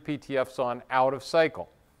security PTFs on out of cycle?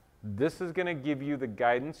 This is going to give you the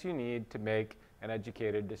guidance you need to make an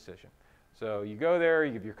educated decision. So you go there,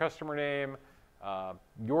 you give your customer name,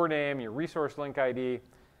 your resource link ID,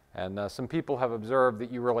 and some people have observed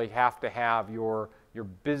that you really have to have your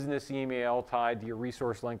business email tied to your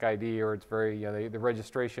resource link ID, or it's very, the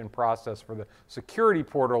registration process for the security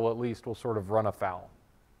portal at least will sort of run afoul.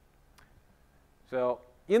 So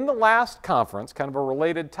in the last conference, kind of a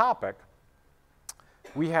related topic,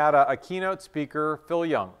 we had a keynote speaker, Phil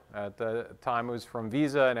Young. At the time it was from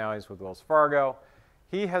Visa, now he's with Wells Fargo.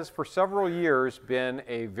 He has for several years been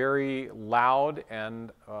a very loud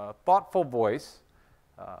and thoughtful voice,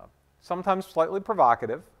 sometimes slightly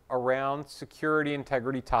provocative, around security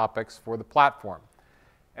integrity topics for the platform.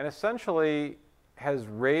 And essentially has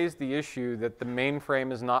raised the issue that the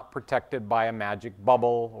mainframe is not protected by a magic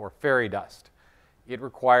bubble or fairy dust. It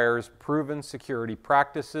requires proven security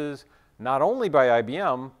practices, not only by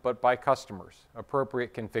IBM, but by customers,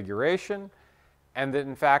 appropriate configuration, and that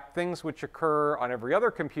in fact things which occur on every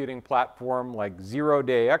other computing platform like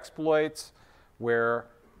zero-day exploits, where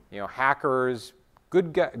hackers,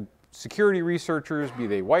 security researchers, be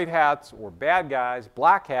they white hats or bad guys,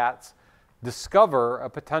 black hats, discover a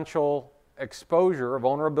potential exposure, a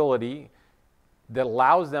vulnerability that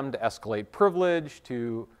allows them to escalate privilege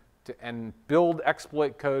and build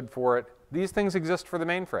exploit code for it. These things exist for the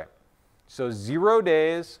mainframe. So 0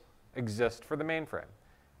 days exist for the mainframe.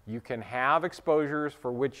 You can have exposures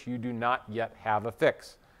for which you do not yet have a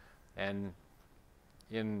fix. And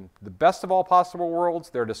in the best of all possible worlds,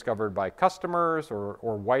 they're discovered by customers or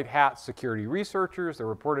white hat security researchers. They're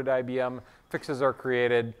reported to IBM. Fixes are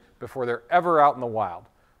created before they're ever out in the wild.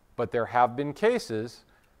 But there have been cases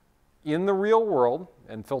in the real world,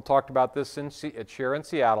 and Phil talked about this at Share in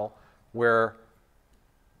Seattle, where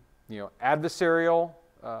adversarial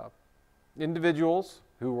individuals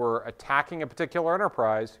who were attacking a particular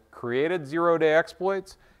enterprise created 0-day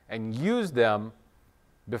exploits and used them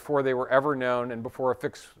before they were ever known and before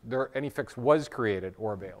any fix was created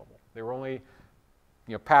or available. They were only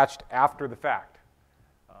patched after the fact.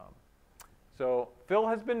 So Phil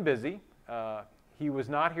has been busy. He was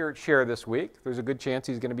not here at Share this week. There's a good chance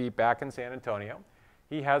he's going to be back in San Antonio.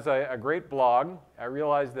 He has a great blog. I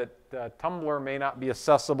realize that Tumblr may not be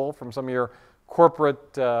accessible from some of your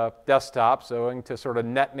corporate desktops owing to sort of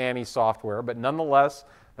net nanny software, but nonetheless,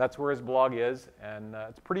 that's where his blog is, and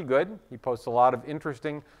it's pretty good. He posts a lot of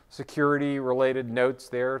interesting security-related notes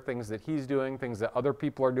there, things that he's doing, things that other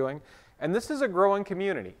people are doing. And this is a growing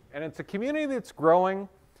community, and it's a community that's growing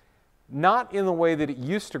not in the way that it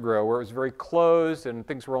used to grow, where it was very closed and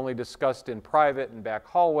things were only discussed in private and back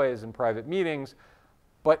hallways and private meetings,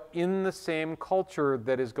 but in the same culture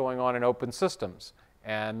that is going on in open systems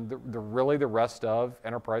and really the rest of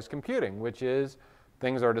enterprise computing, which is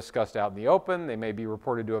things are discussed out in the open. They may be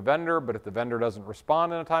reported to a vendor, but if the vendor doesn't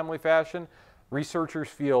respond in a timely fashion, researchers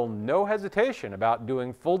feel no hesitation about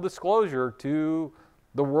doing full disclosure to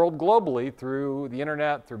the world globally through the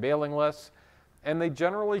internet, through mailing lists, and they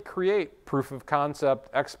generally create proof of concept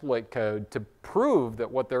exploit code to prove that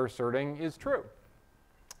what they're asserting is true.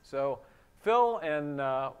 So Phil and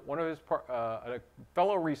one of his a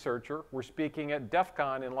fellow researcher were speaking at DEF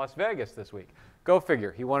CON in Las Vegas this week. Go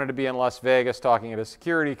figure. He wanted to be in Las Vegas talking at a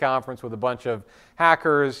security conference with a bunch of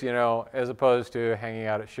hackers, as opposed to hanging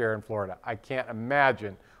out at Share in Florida. I can't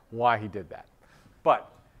imagine why he did that.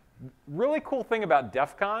 But really cool thing about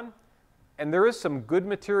DEF CON, and there is some good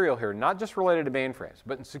material here, not just related to mainframes,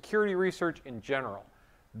 but in security research in general.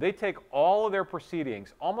 They take all of their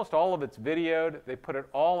proceedings, almost all of it's videoed. They put it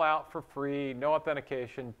all out for free, no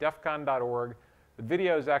authentication, defcon.org. The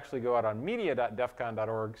videos actually go out on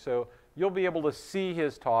media.defcon.org, so you'll be able to see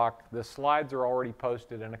his talk. The slides are already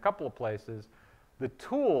posted in a couple of places. The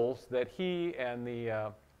tools that he and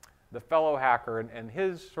the fellow hacker, and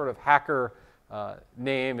his sort of hacker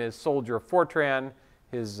name is Soldier of Fortran.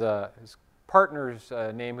 His partner's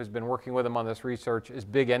name, who's been working with him on this research, is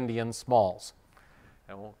Big Endian Smalls.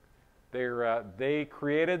 And they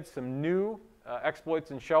created some new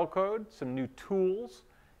exploits in shellcode, some new tools,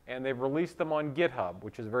 and they've released them on GitHub,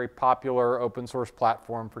 which is a very popular open source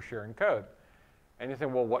platform for sharing code. And you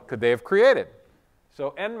think, well, what could they have created?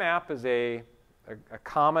 So Nmap is a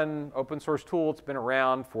common open source tool. It's been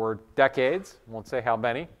around for decades. I won't say how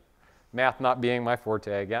many, math not being my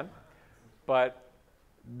forte again. But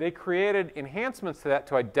they created enhancements to that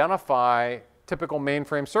to identify typical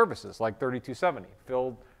mainframe services like 3270.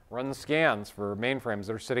 Phil runs scans for mainframes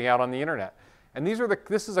that are sitting out on the internet. And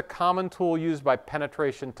this is a common tool used by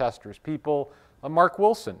penetration testers. People, Mark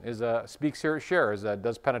Wilson speaks here at Share,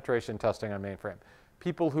 does penetration testing on mainframe.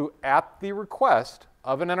 People who, at the request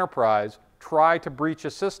of an enterprise, try to breach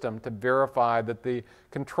a system to verify that the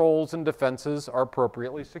controls and defenses are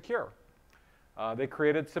appropriately secure. They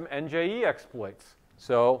created some NJE exploits.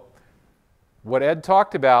 So what Ed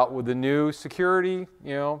talked about with the new security,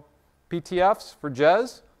 PTFs for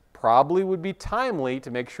JES, probably would be timely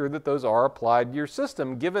to make sure that those are applied to your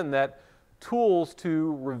system, given that tools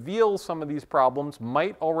to reveal some of these problems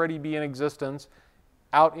might already be in existence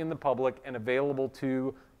out in the public and available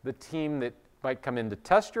to the team that might come in to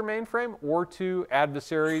test your mainframe or to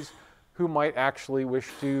adversaries who might actually wish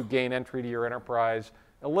to gain entry to your enterprise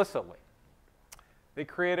illicitly. They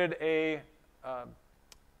created a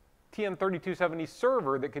TN3270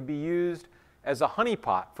 server that could be used as a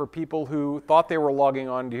honeypot for people who thought they were logging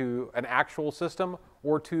on to an actual system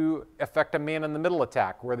or to effect a man-in-the-middle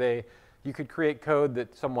attack where you could create code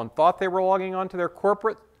that someone thought they were logging on to their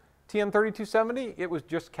corporate TN3270. It was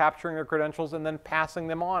just capturing their credentials and then passing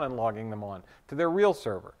them on and logging them on to their real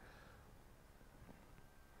server.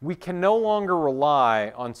 We can no longer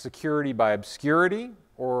rely on security by obscurity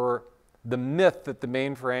or the myth that the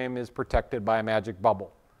mainframe is protected by a magic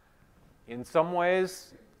bubble. In some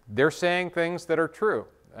ways, they're saying things that are true.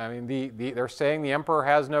 I mean, they're saying the emperor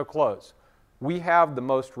has no clothes. We have the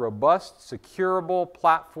most robust, securable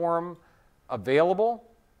platform available,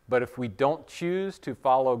 but if we don't choose to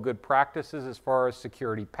follow good practices as far as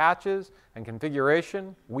security patches and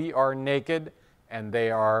configuration, we are naked, and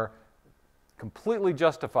they are completely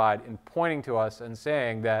justified in pointing to us and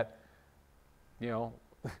saying that,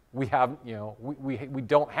 we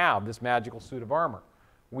don't have this magical suit of armor.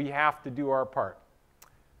 We have to do our part.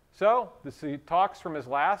 So the talks from his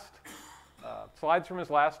last, slides from his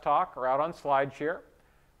last talk are out on SlideShare.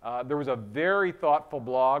 There was a very thoughtful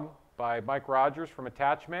blog by Mike Rogers from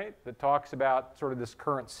Attachmate that talks about sort of this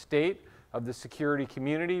current state of the security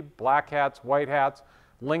community, black hats, white hats,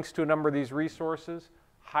 links to a number of these resources.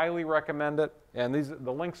 Highly recommend it. And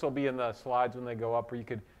the links will be in the slides when they go up, or you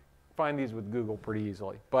could find these with Google pretty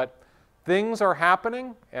easily. But things are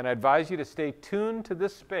happening, and I advise you to stay tuned to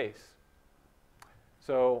this space.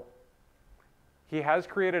 So he has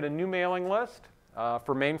created a new mailing list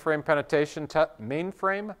for mainframe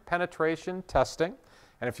penetration testing.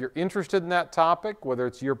 And if you're interested in that topic, whether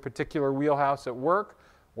it's your particular wheelhouse at work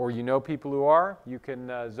or you know people who are, you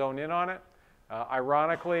can zone in on it.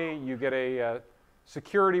 Ironically, you get a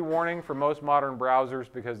security warning for most modern browsers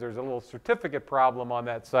because there's a little certificate problem on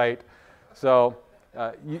that site. So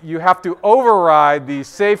you have to override the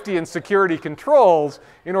safety and security controls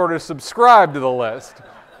in order to subscribe to the list.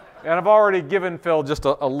 And I've already given Phil just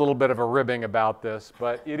a little bit of a ribbing about this,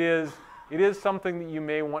 but it is something that you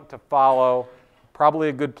may want to follow. Probably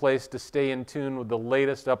a good place to stay in tune with the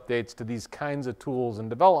latest updates to these kinds of tools and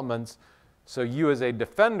developments, so you as a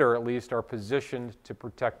defender at least are positioned to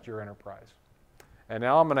protect your enterprise. And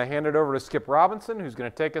now I'm going to hand it over to Skip Robinson, who's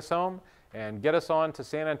going to take us home and get us on to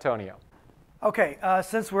San Antonio. Okay,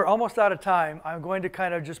 since we're almost out of time, I'm going to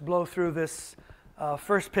kind of just blow through this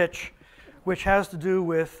first pitch, which has to do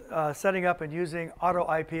with setting up and using auto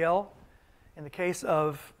IPL in the case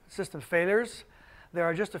of system failures. There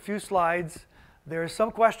are just a few slides. There is some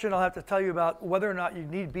question I'll have to tell you about whether or not you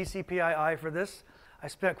need BCPII for this. I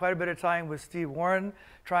spent quite a bit of time with Steve Warren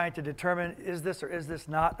trying to determine is this or is this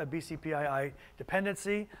not a BCPII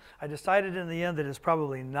dependency. I decided in the end that it's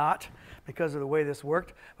probably not because of the way this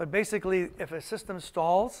worked. But basically, if a system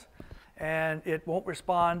stalls and it won't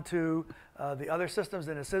respond to the other systems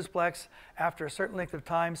in a sysplex after a certain length of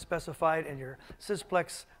time specified in your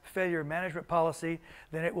sysplex failure management policy,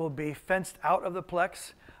 then it will be fenced out of the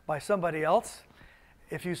plex by somebody else.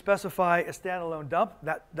 If you specify a standalone dump,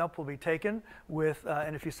 that dump will be taken with,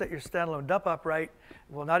 and if you set your standalone dump up right,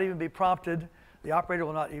 it will not even be prompted. The operator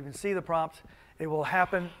will not even see the prompt. It will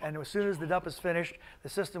happen, and as soon as the dump is finished, the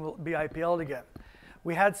system will be IPL'd again.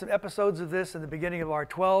 We had some episodes of this in the beginning of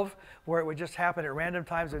R12 where it would just happen at random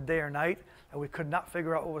times of day or night, and we could not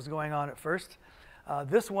figure out what was going on at first.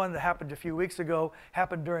 This one that happened a few weeks ago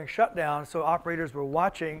happened during shutdown, so operators were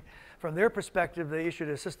watching. From their perspective, they issued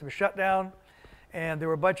a system shutdown, and there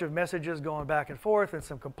were a bunch of messages going back and forth and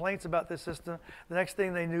some complaints about this system. The next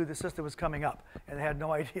thing they knew, the system was coming up, and they had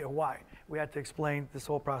no idea why. We had to explain this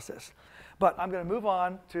whole process. But I'm going to move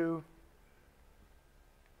on to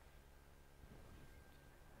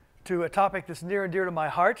a topic that's near and dear to my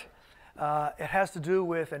heart. It has to do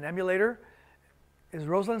with an emulator. Is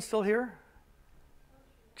Rosalind still here?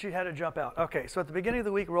 She had to jump out. Okay, so at the beginning of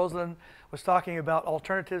the week, Rosalind was talking about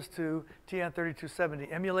alternatives to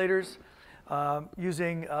TN3270 emulators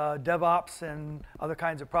using DevOps and other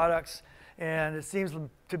kinds of products. And it seems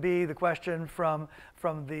to be the question from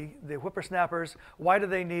the whippersnappers, why do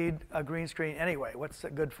they need a green screen anyway? What's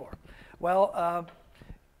it good for? Well,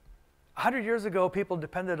 100 years ago, people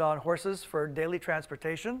depended on horses for daily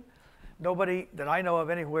transportation. Nobody that I know of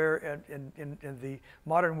anywhere in the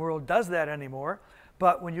modern world does that anymore.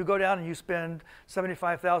 But when you go down and you spend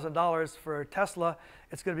 $75,000 for a Tesla,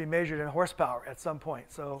 it's going to be measured in horsepower at some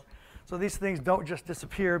point. So these things don't just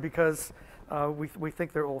disappear because we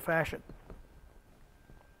think they're old-fashioned.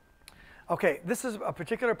 Okay, this is a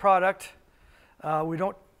particular product. We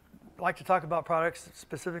don't like to talk about products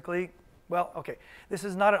specifically. Well, okay, this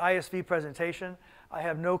is not an ISV presentation. I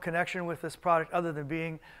have no connection with this product other than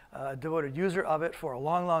being a devoted user of it for a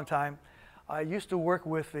long, long time. I used to work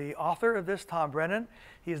with the author of this, Tom Brennan.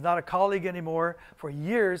 He is not a colleague anymore. For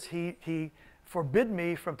years, he forbid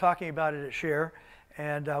me from talking about it at Share,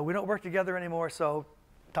 and we don't work together anymore, so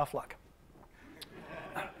tough luck.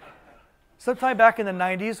 Sometime back in the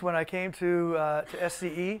 90s, when I came to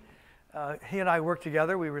SCE, he and I worked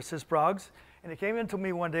together. We were sysprogs. And he came in to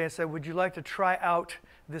me one day and said, would you like to try out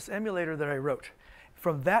this emulator that I wrote?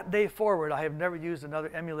 From that day forward, I have never used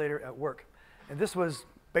another emulator at work. And this was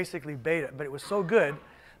basically beta, but it was so good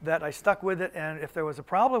that I stuck with it. And if there was a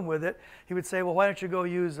problem with it, he would say, well, why don't you go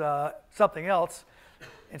use something else?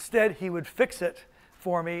 Instead, he would fix it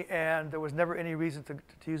for me, and there was never any reason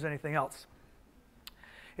to use anything else.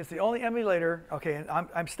 It's the only emulator, okay, and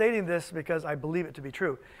I'm stating this because I believe it to be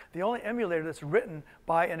true, the only emulator that's written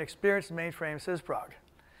by an experienced mainframe sysprog.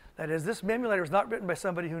 That is, this emulator was not written by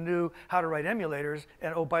somebody who knew how to write emulators,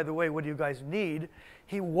 and oh, by the way, what do you guys need?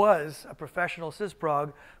 He was a professional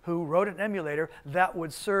sysprog who wrote an emulator that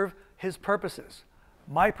would serve his purposes,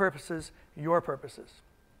 my purposes, your purposes.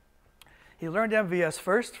 He learned MVS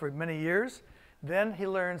first for many years. Then he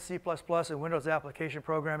learned C++ and Windows application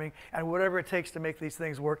programming and whatever it takes to make these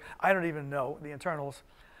things work. I don't even know the internals.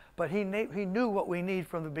 But he knew what we need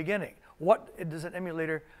from the beginning. What does an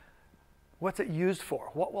emulator, what's it used for?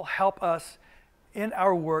 What will help us in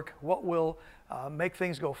our work? What will make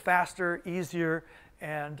things go faster, easier?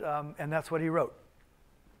 And that's what he wrote.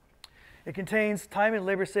 It contains time and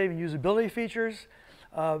labor-saving usability features.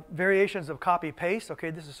 variations of copy-paste. Okay,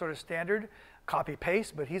 this is sort of standard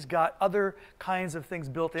copy-paste, but he's got other kinds of things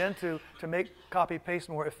built in to make copy-paste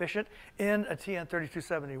more efficient in a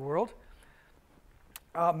TN3270 world.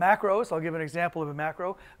 Macros, I'll give an example of a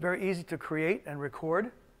macro. Very easy to create and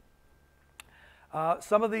record.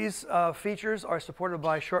 Some of these features are supported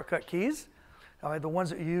by shortcut keys, the ones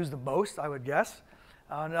that you use the most, I would guess.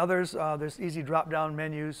 And others, there's easy drop-down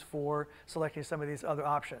menus for selecting some of these other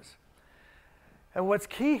options. And what's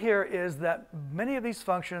key here is that many of these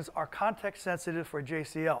functions are context sensitive for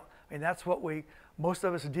JCL. I mean, that's what most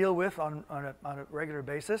of us deal with on a regular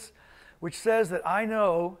basis, which says that I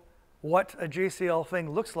know what a JCL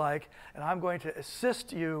thing looks like, and I'm going to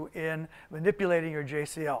assist you in manipulating your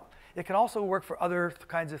JCL. It can also work for other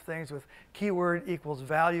kinds of things with keyword equals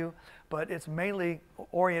value, but it's mainly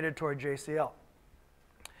oriented toward JCL.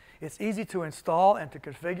 It's easy to install and to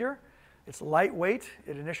configure. It's lightweight.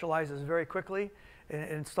 It initializes very quickly. And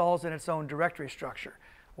it installs in its own directory structure.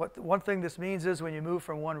 One thing this means is when you move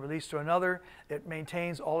from one release to another, it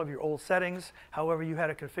maintains all of your old settings. However you had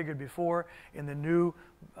it configured before, in the new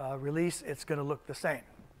release, it's going to look the same.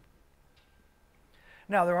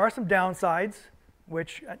 Now, there are some downsides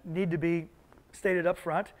which need to be stated up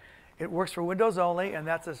front. It works for Windows only, and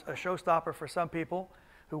that's a showstopper for some people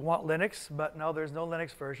who want Linux, but no, there's no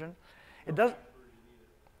Linux version. It does.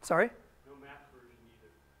 Sorry? No Mac version either.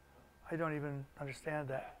 I don't even understand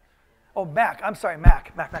that. Oh, Mac. I'm sorry,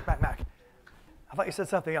 Mac. Mac. I thought you said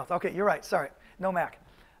something else. Okay, you're right. Sorry. No Mac.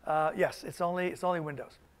 Yes, it's only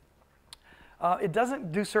Windows. It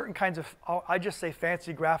doesn't do certain kinds of, I just say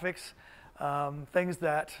fancy graphics, things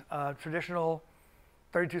that traditional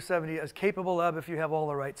 3270 is capable of if you have all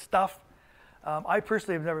the right stuff. I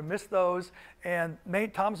personally have never missed those, and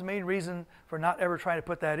Tom's main reason for not ever trying to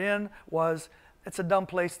put that in was it's a dumb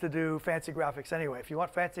place to do fancy graphics anyway. If you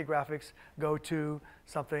want fancy graphics, go to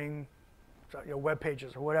something, web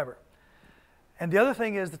pages or whatever. And the other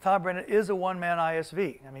thing is that Tom Brennan is a one-man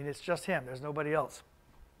ISV. I mean, it's just him. There's nobody else.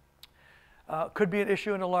 Could be an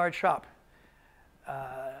issue in a large shop.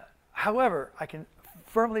 However, I can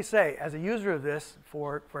firmly say, as a user of this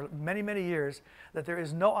for many, many years, that there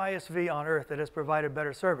is no ISV on earth that has provided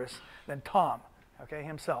better service than Tom, okay,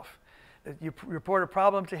 himself. That you report a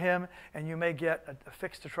problem to him, and you may get a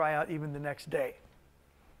fix to try out even the next day.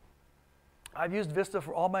 I've used Vista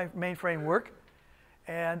for all my mainframe work,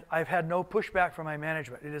 and I've had no pushback from my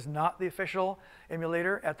management. It is not the official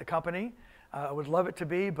emulator at the company. I would love it to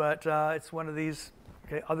be, but it's one of these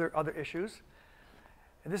other issues.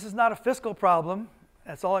 And this is not a fiscal problem.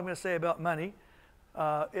 That's all I'm going to say about money.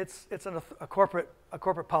 It's a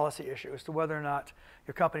corporate policy issue as to whether or not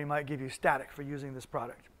your company might give you static for using this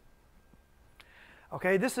product.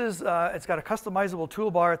 Okay, this is it's got a customizable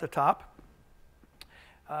toolbar at the top.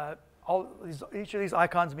 Each of these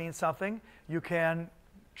icons means something. You can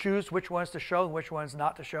choose which ones to show and which ones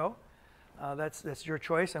not to show. That's your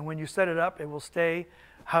choice. And when you set it up, it will stay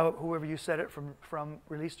whoever you set it from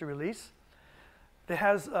release to release. It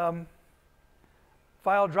has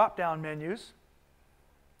file drop-down menus.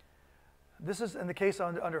 This is in the case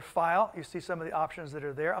under File. You see some of the options that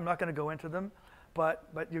are there. I'm not going to go into them, but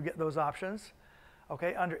you get those options.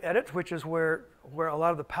 Okay, under Edit, which is where a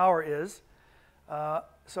lot of the power is.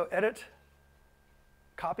 So Edit,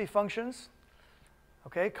 copy functions.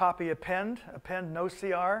 Okay, copy append no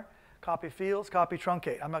CR, copy fields, copy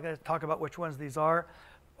truncate. I'm not going to talk about which ones these are,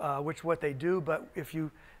 what they do, but if you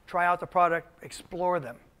try out the product, explore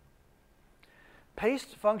them.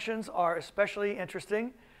 Paste functions are especially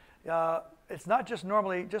interesting. It's not just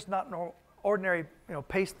ordinary,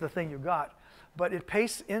 paste the thing you got, but it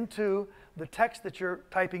pastes into the text that you're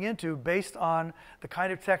typing into based on the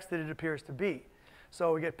kind of text that it appears to be.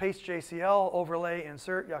 So we get paste JCL, overlay,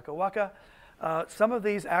 insert, yaka waka. Some of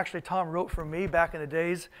these actually Tom wrote for me back in the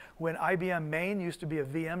days when IBM Main used to be a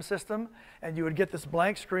VM system, and you would get this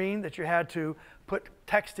blank screen that you had to put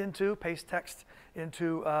text into, paste text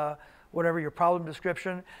into whatever your problem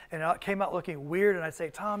description, and it came out looking weird, and I'd say,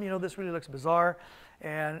 Tom, this really looks bizarre.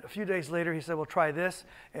 And a few days later, he said, well, try this,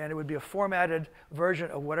 and it would be a formatted version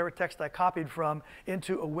of whatever text I copied from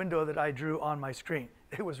into a window that I drew on my screen.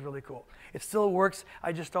 It was really cool. It still works.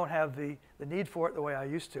 I just don't have the need for it the way I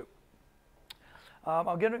used to.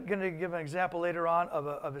 I'm going to give an example later on of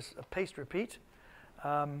a paste repeat.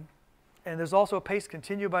 And there's also a paste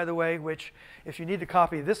continue, by the way, which if you need to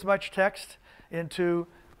copy this much text into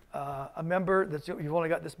a member that's you've only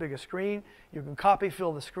got this big a screen, you can copy,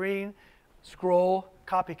 fill the screen, scroll,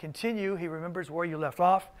 copy, continue. He remembers where you left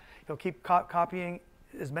off. He'll keep copying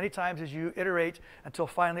as many times as you iterate until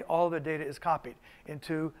finally all of the data is copied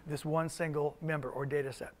into this one single member or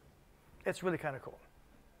data set. It's really kind of cool.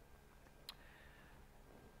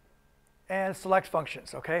 and select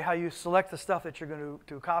functions, okay? How you select the stuff that you're going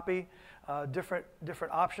to copy, different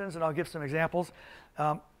options, and I'll give some examples.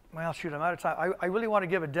 Well, shoot, I'm out of time. I really want to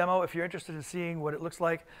give a demo. If you're interested in seeing what it looks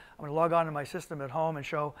like, I'm going to log on to my system at home and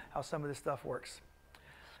show how some of this stuff works.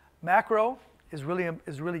 Macro is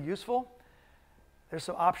really useful. There's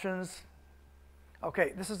some options.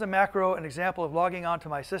 Okay, this is a macro, an example of logging onto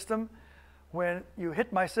my system. When you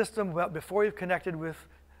hit my system, well, before you've connected with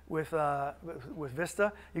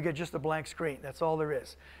Vista, you get just a blank screen. That's all there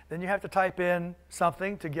is. Then you have to type in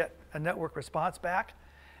something to get a network response back.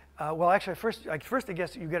 Well, actually, first I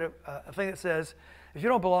guess you get a thing that says, if you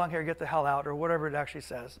don't belong here, get the hell out, or whatever it actually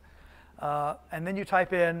says. And then you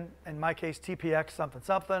type in my case, TPX something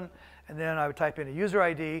something, and then I would type in a user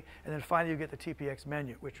ID, and then finally you get the TPX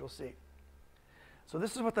menu, which you'll see. So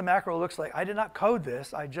this is what the macro looks like. I did not code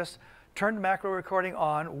this. I just turned the macro recording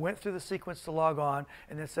on, went through the sequence to log on,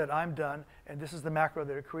 and then said, I'm done, and this is the macro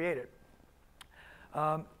that it created.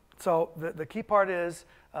 So the key part is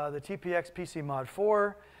the TPX PC mod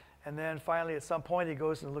 4, and then finally at some point he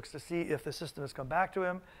goes and looks to see if the system has come back to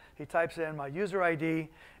him. He types in my user ID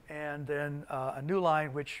and then a new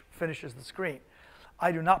line which finishes the screen.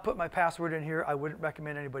 I do not put my password in here. I wouldn't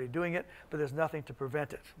recommend anybody doing it, but there's nothing to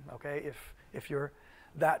prevent it, okay? If you're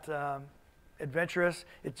that adventurous,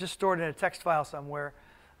 it's just stored in a text file somewhere.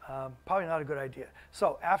 Probably not a good idea.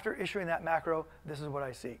 So after issuing that macro, this is what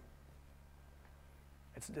I see.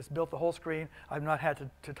 It's built the whole screen. I've not had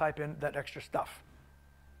to type in that extra stuff.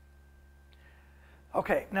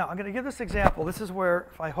 Okay, now I'm going to give this example. This is where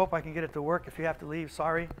I hope I can get it to work. If you have to leave,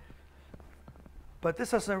 sorry. But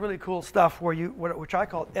this has some really cool stuff where which I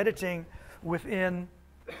call editing within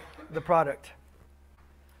the product.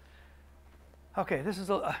 Okay, this is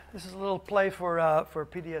a little play for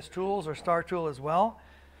PDS tools or Star Tool as well.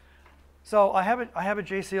 So I have a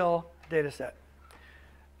JCL data set.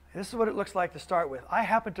 This is what it looks like to start with. I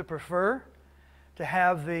happen to prefer to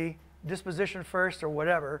have the disposition first or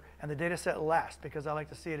whatever, and the data set last, because I like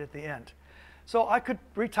to see it at the end. So I could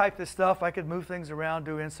retype this stuff. I could move things around,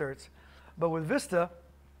 do inserts. But with Vista,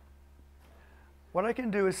 what I can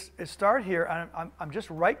do is start here. I'm just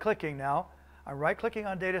right-clicking now. I'm right-clicking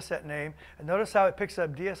on data set name, and notice how it picks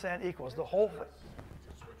up DSN equals the whole thing.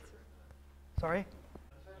 Sorry?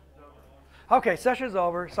 Okay, session's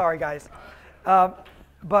over. Sorry, guys. Because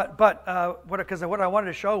what I wanted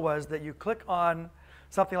to show was that you click on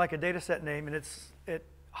something like a data set name, and it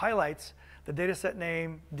highlights the data set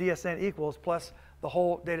name DSN equals plus the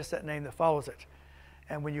whole data set name that follows it.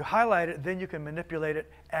 And when you highlight it, then you can manipulate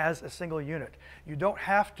it as a single unit. You don't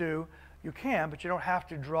have to, you can, but you don't have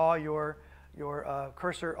to draw your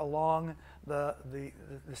cursor along the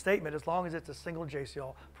statement as long as it's a single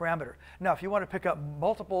JCL parameter. Now, if you want to pick up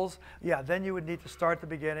multiples, yeah, then you would need to start at the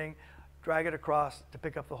beginning, drag it across to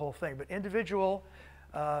pick up the whole thing. But individual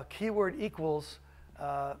keyword equals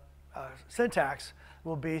syntax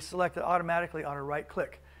will be selected automatically on a right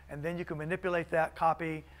click. And then you can manipulate that,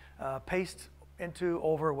 copy, paste into,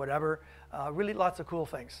 over, whatever. Really lots of cool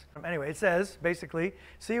things. Anyway, it says, basically,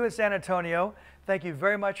 see you in San Antonio. Thank you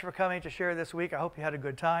very much for coming to share this week. I hope you had a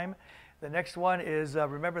good time. The next one is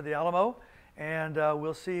Remember the Alamo, and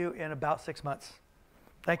we'll see you in about 6 months.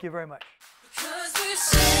 Thank you very much. Because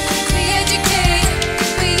we educate,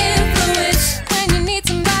 we influence when you need